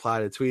 Reply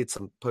to tweets.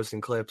 I'm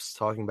posting clips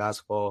talking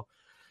basketball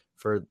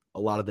for a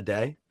lot of the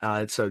day.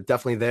 So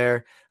definitely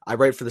there. I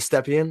write for the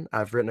Stepien.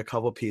 I've written a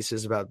couple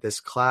pieces about this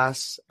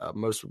class,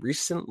 most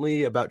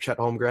recently about Chet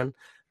Holmgren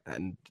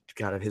and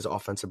kind of his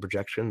offensive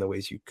projection, the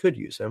ways you could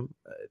use him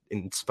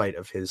in spite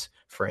of his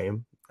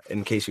frame.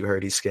 In case you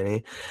heard, he's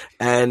skinny.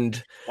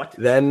 And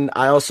then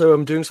I also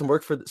am doing some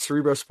work for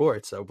Cerebro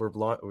Sports. So we're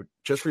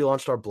just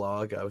relaunched our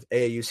blog with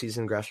AAU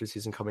season, grassroots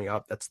season coming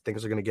up.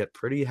 Things are going to get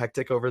pretty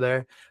hectic over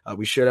there.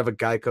 We should have a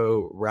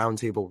Geico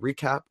roundtable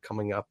recap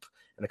coming up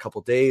in a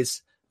couple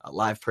days.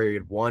 Live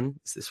period 1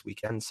 is this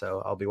weekend.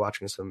 So I'll be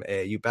watching some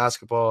AAU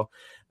basketball.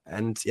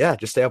 And yeah,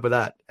 just stay up with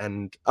that.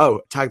 And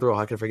tag the roll.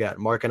 How can I forget?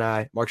 Mark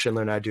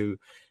Schindler and I do.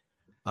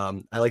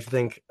 I like to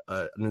think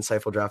an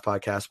insightful draft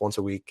podcast once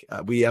a week.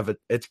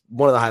 It's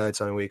one of the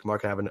highlights on the week.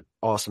 Mark and I have an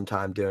awesome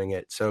time doing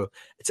it. So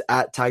it's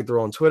at Tag the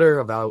Roll on Twitter,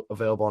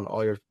 available on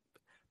all your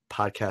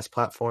podcast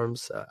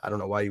platforms. I don't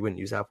know why you wouldn't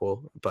use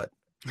Apple, but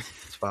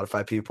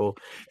Spotify people,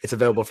 it's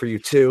available for you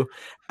too.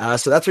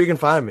 So that's where you can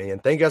find me.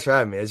 And thank you guys for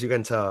having me. As you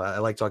can tell, I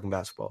like talking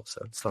basketball,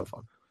 so it's ton of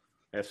fun.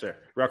 Yes, sir.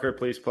 Rucker,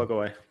 please plug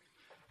away.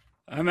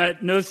 I'm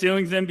at No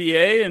Ceilings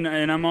NBA,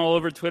 and I'm all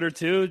over Twitter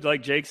too.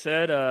 Like Jake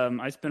said,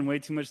 I spend way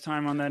too much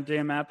time on that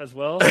damn app as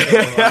well.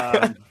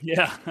 So,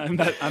 yeah, I'm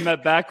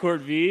at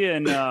Backcourt V,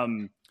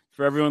 and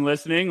for everyone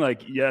listening,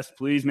 like, yes,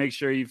 please make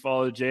sure you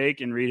follow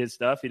Jake and read his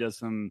stuff. He does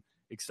some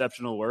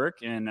exceptional work,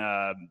 and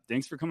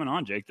thanks for coming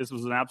on, Jake. This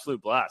was an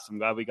absolute blast. I'm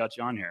glad we got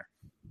you on here.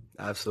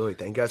 Absolutely.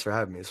 Thank you guys for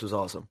having me. This was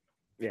awesome.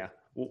 Yeah.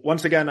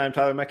 Once again, I'm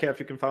Tyler Metcalf.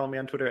 You can follow me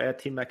on Twitter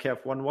at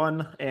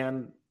TeamMetcalf11.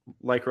 And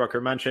like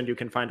Rucker mentioned, you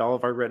can find all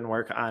of our written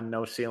work on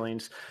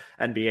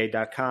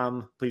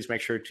NoCeilingsNBA.com. Please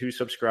make sure to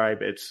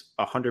subscribe. It's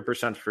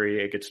 100%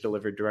 free. It gets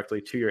delivered directly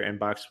to your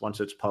inbox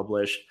once it's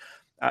published.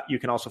 You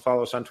can also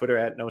follow us on Twitter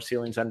at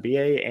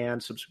NoCeilingsNBA,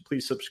 and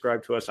please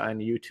subscribe to us on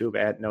YouTube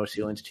at No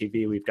Ceilings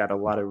TV. We've got a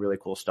lot of really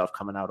cool stuff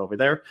coming out over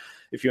there.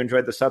 If you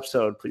enjoyed this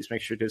episode, please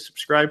make sure to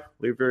subscribe,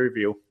 leave a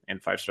review, and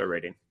 5-star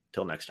rating.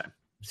 Till next time.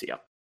 See ya.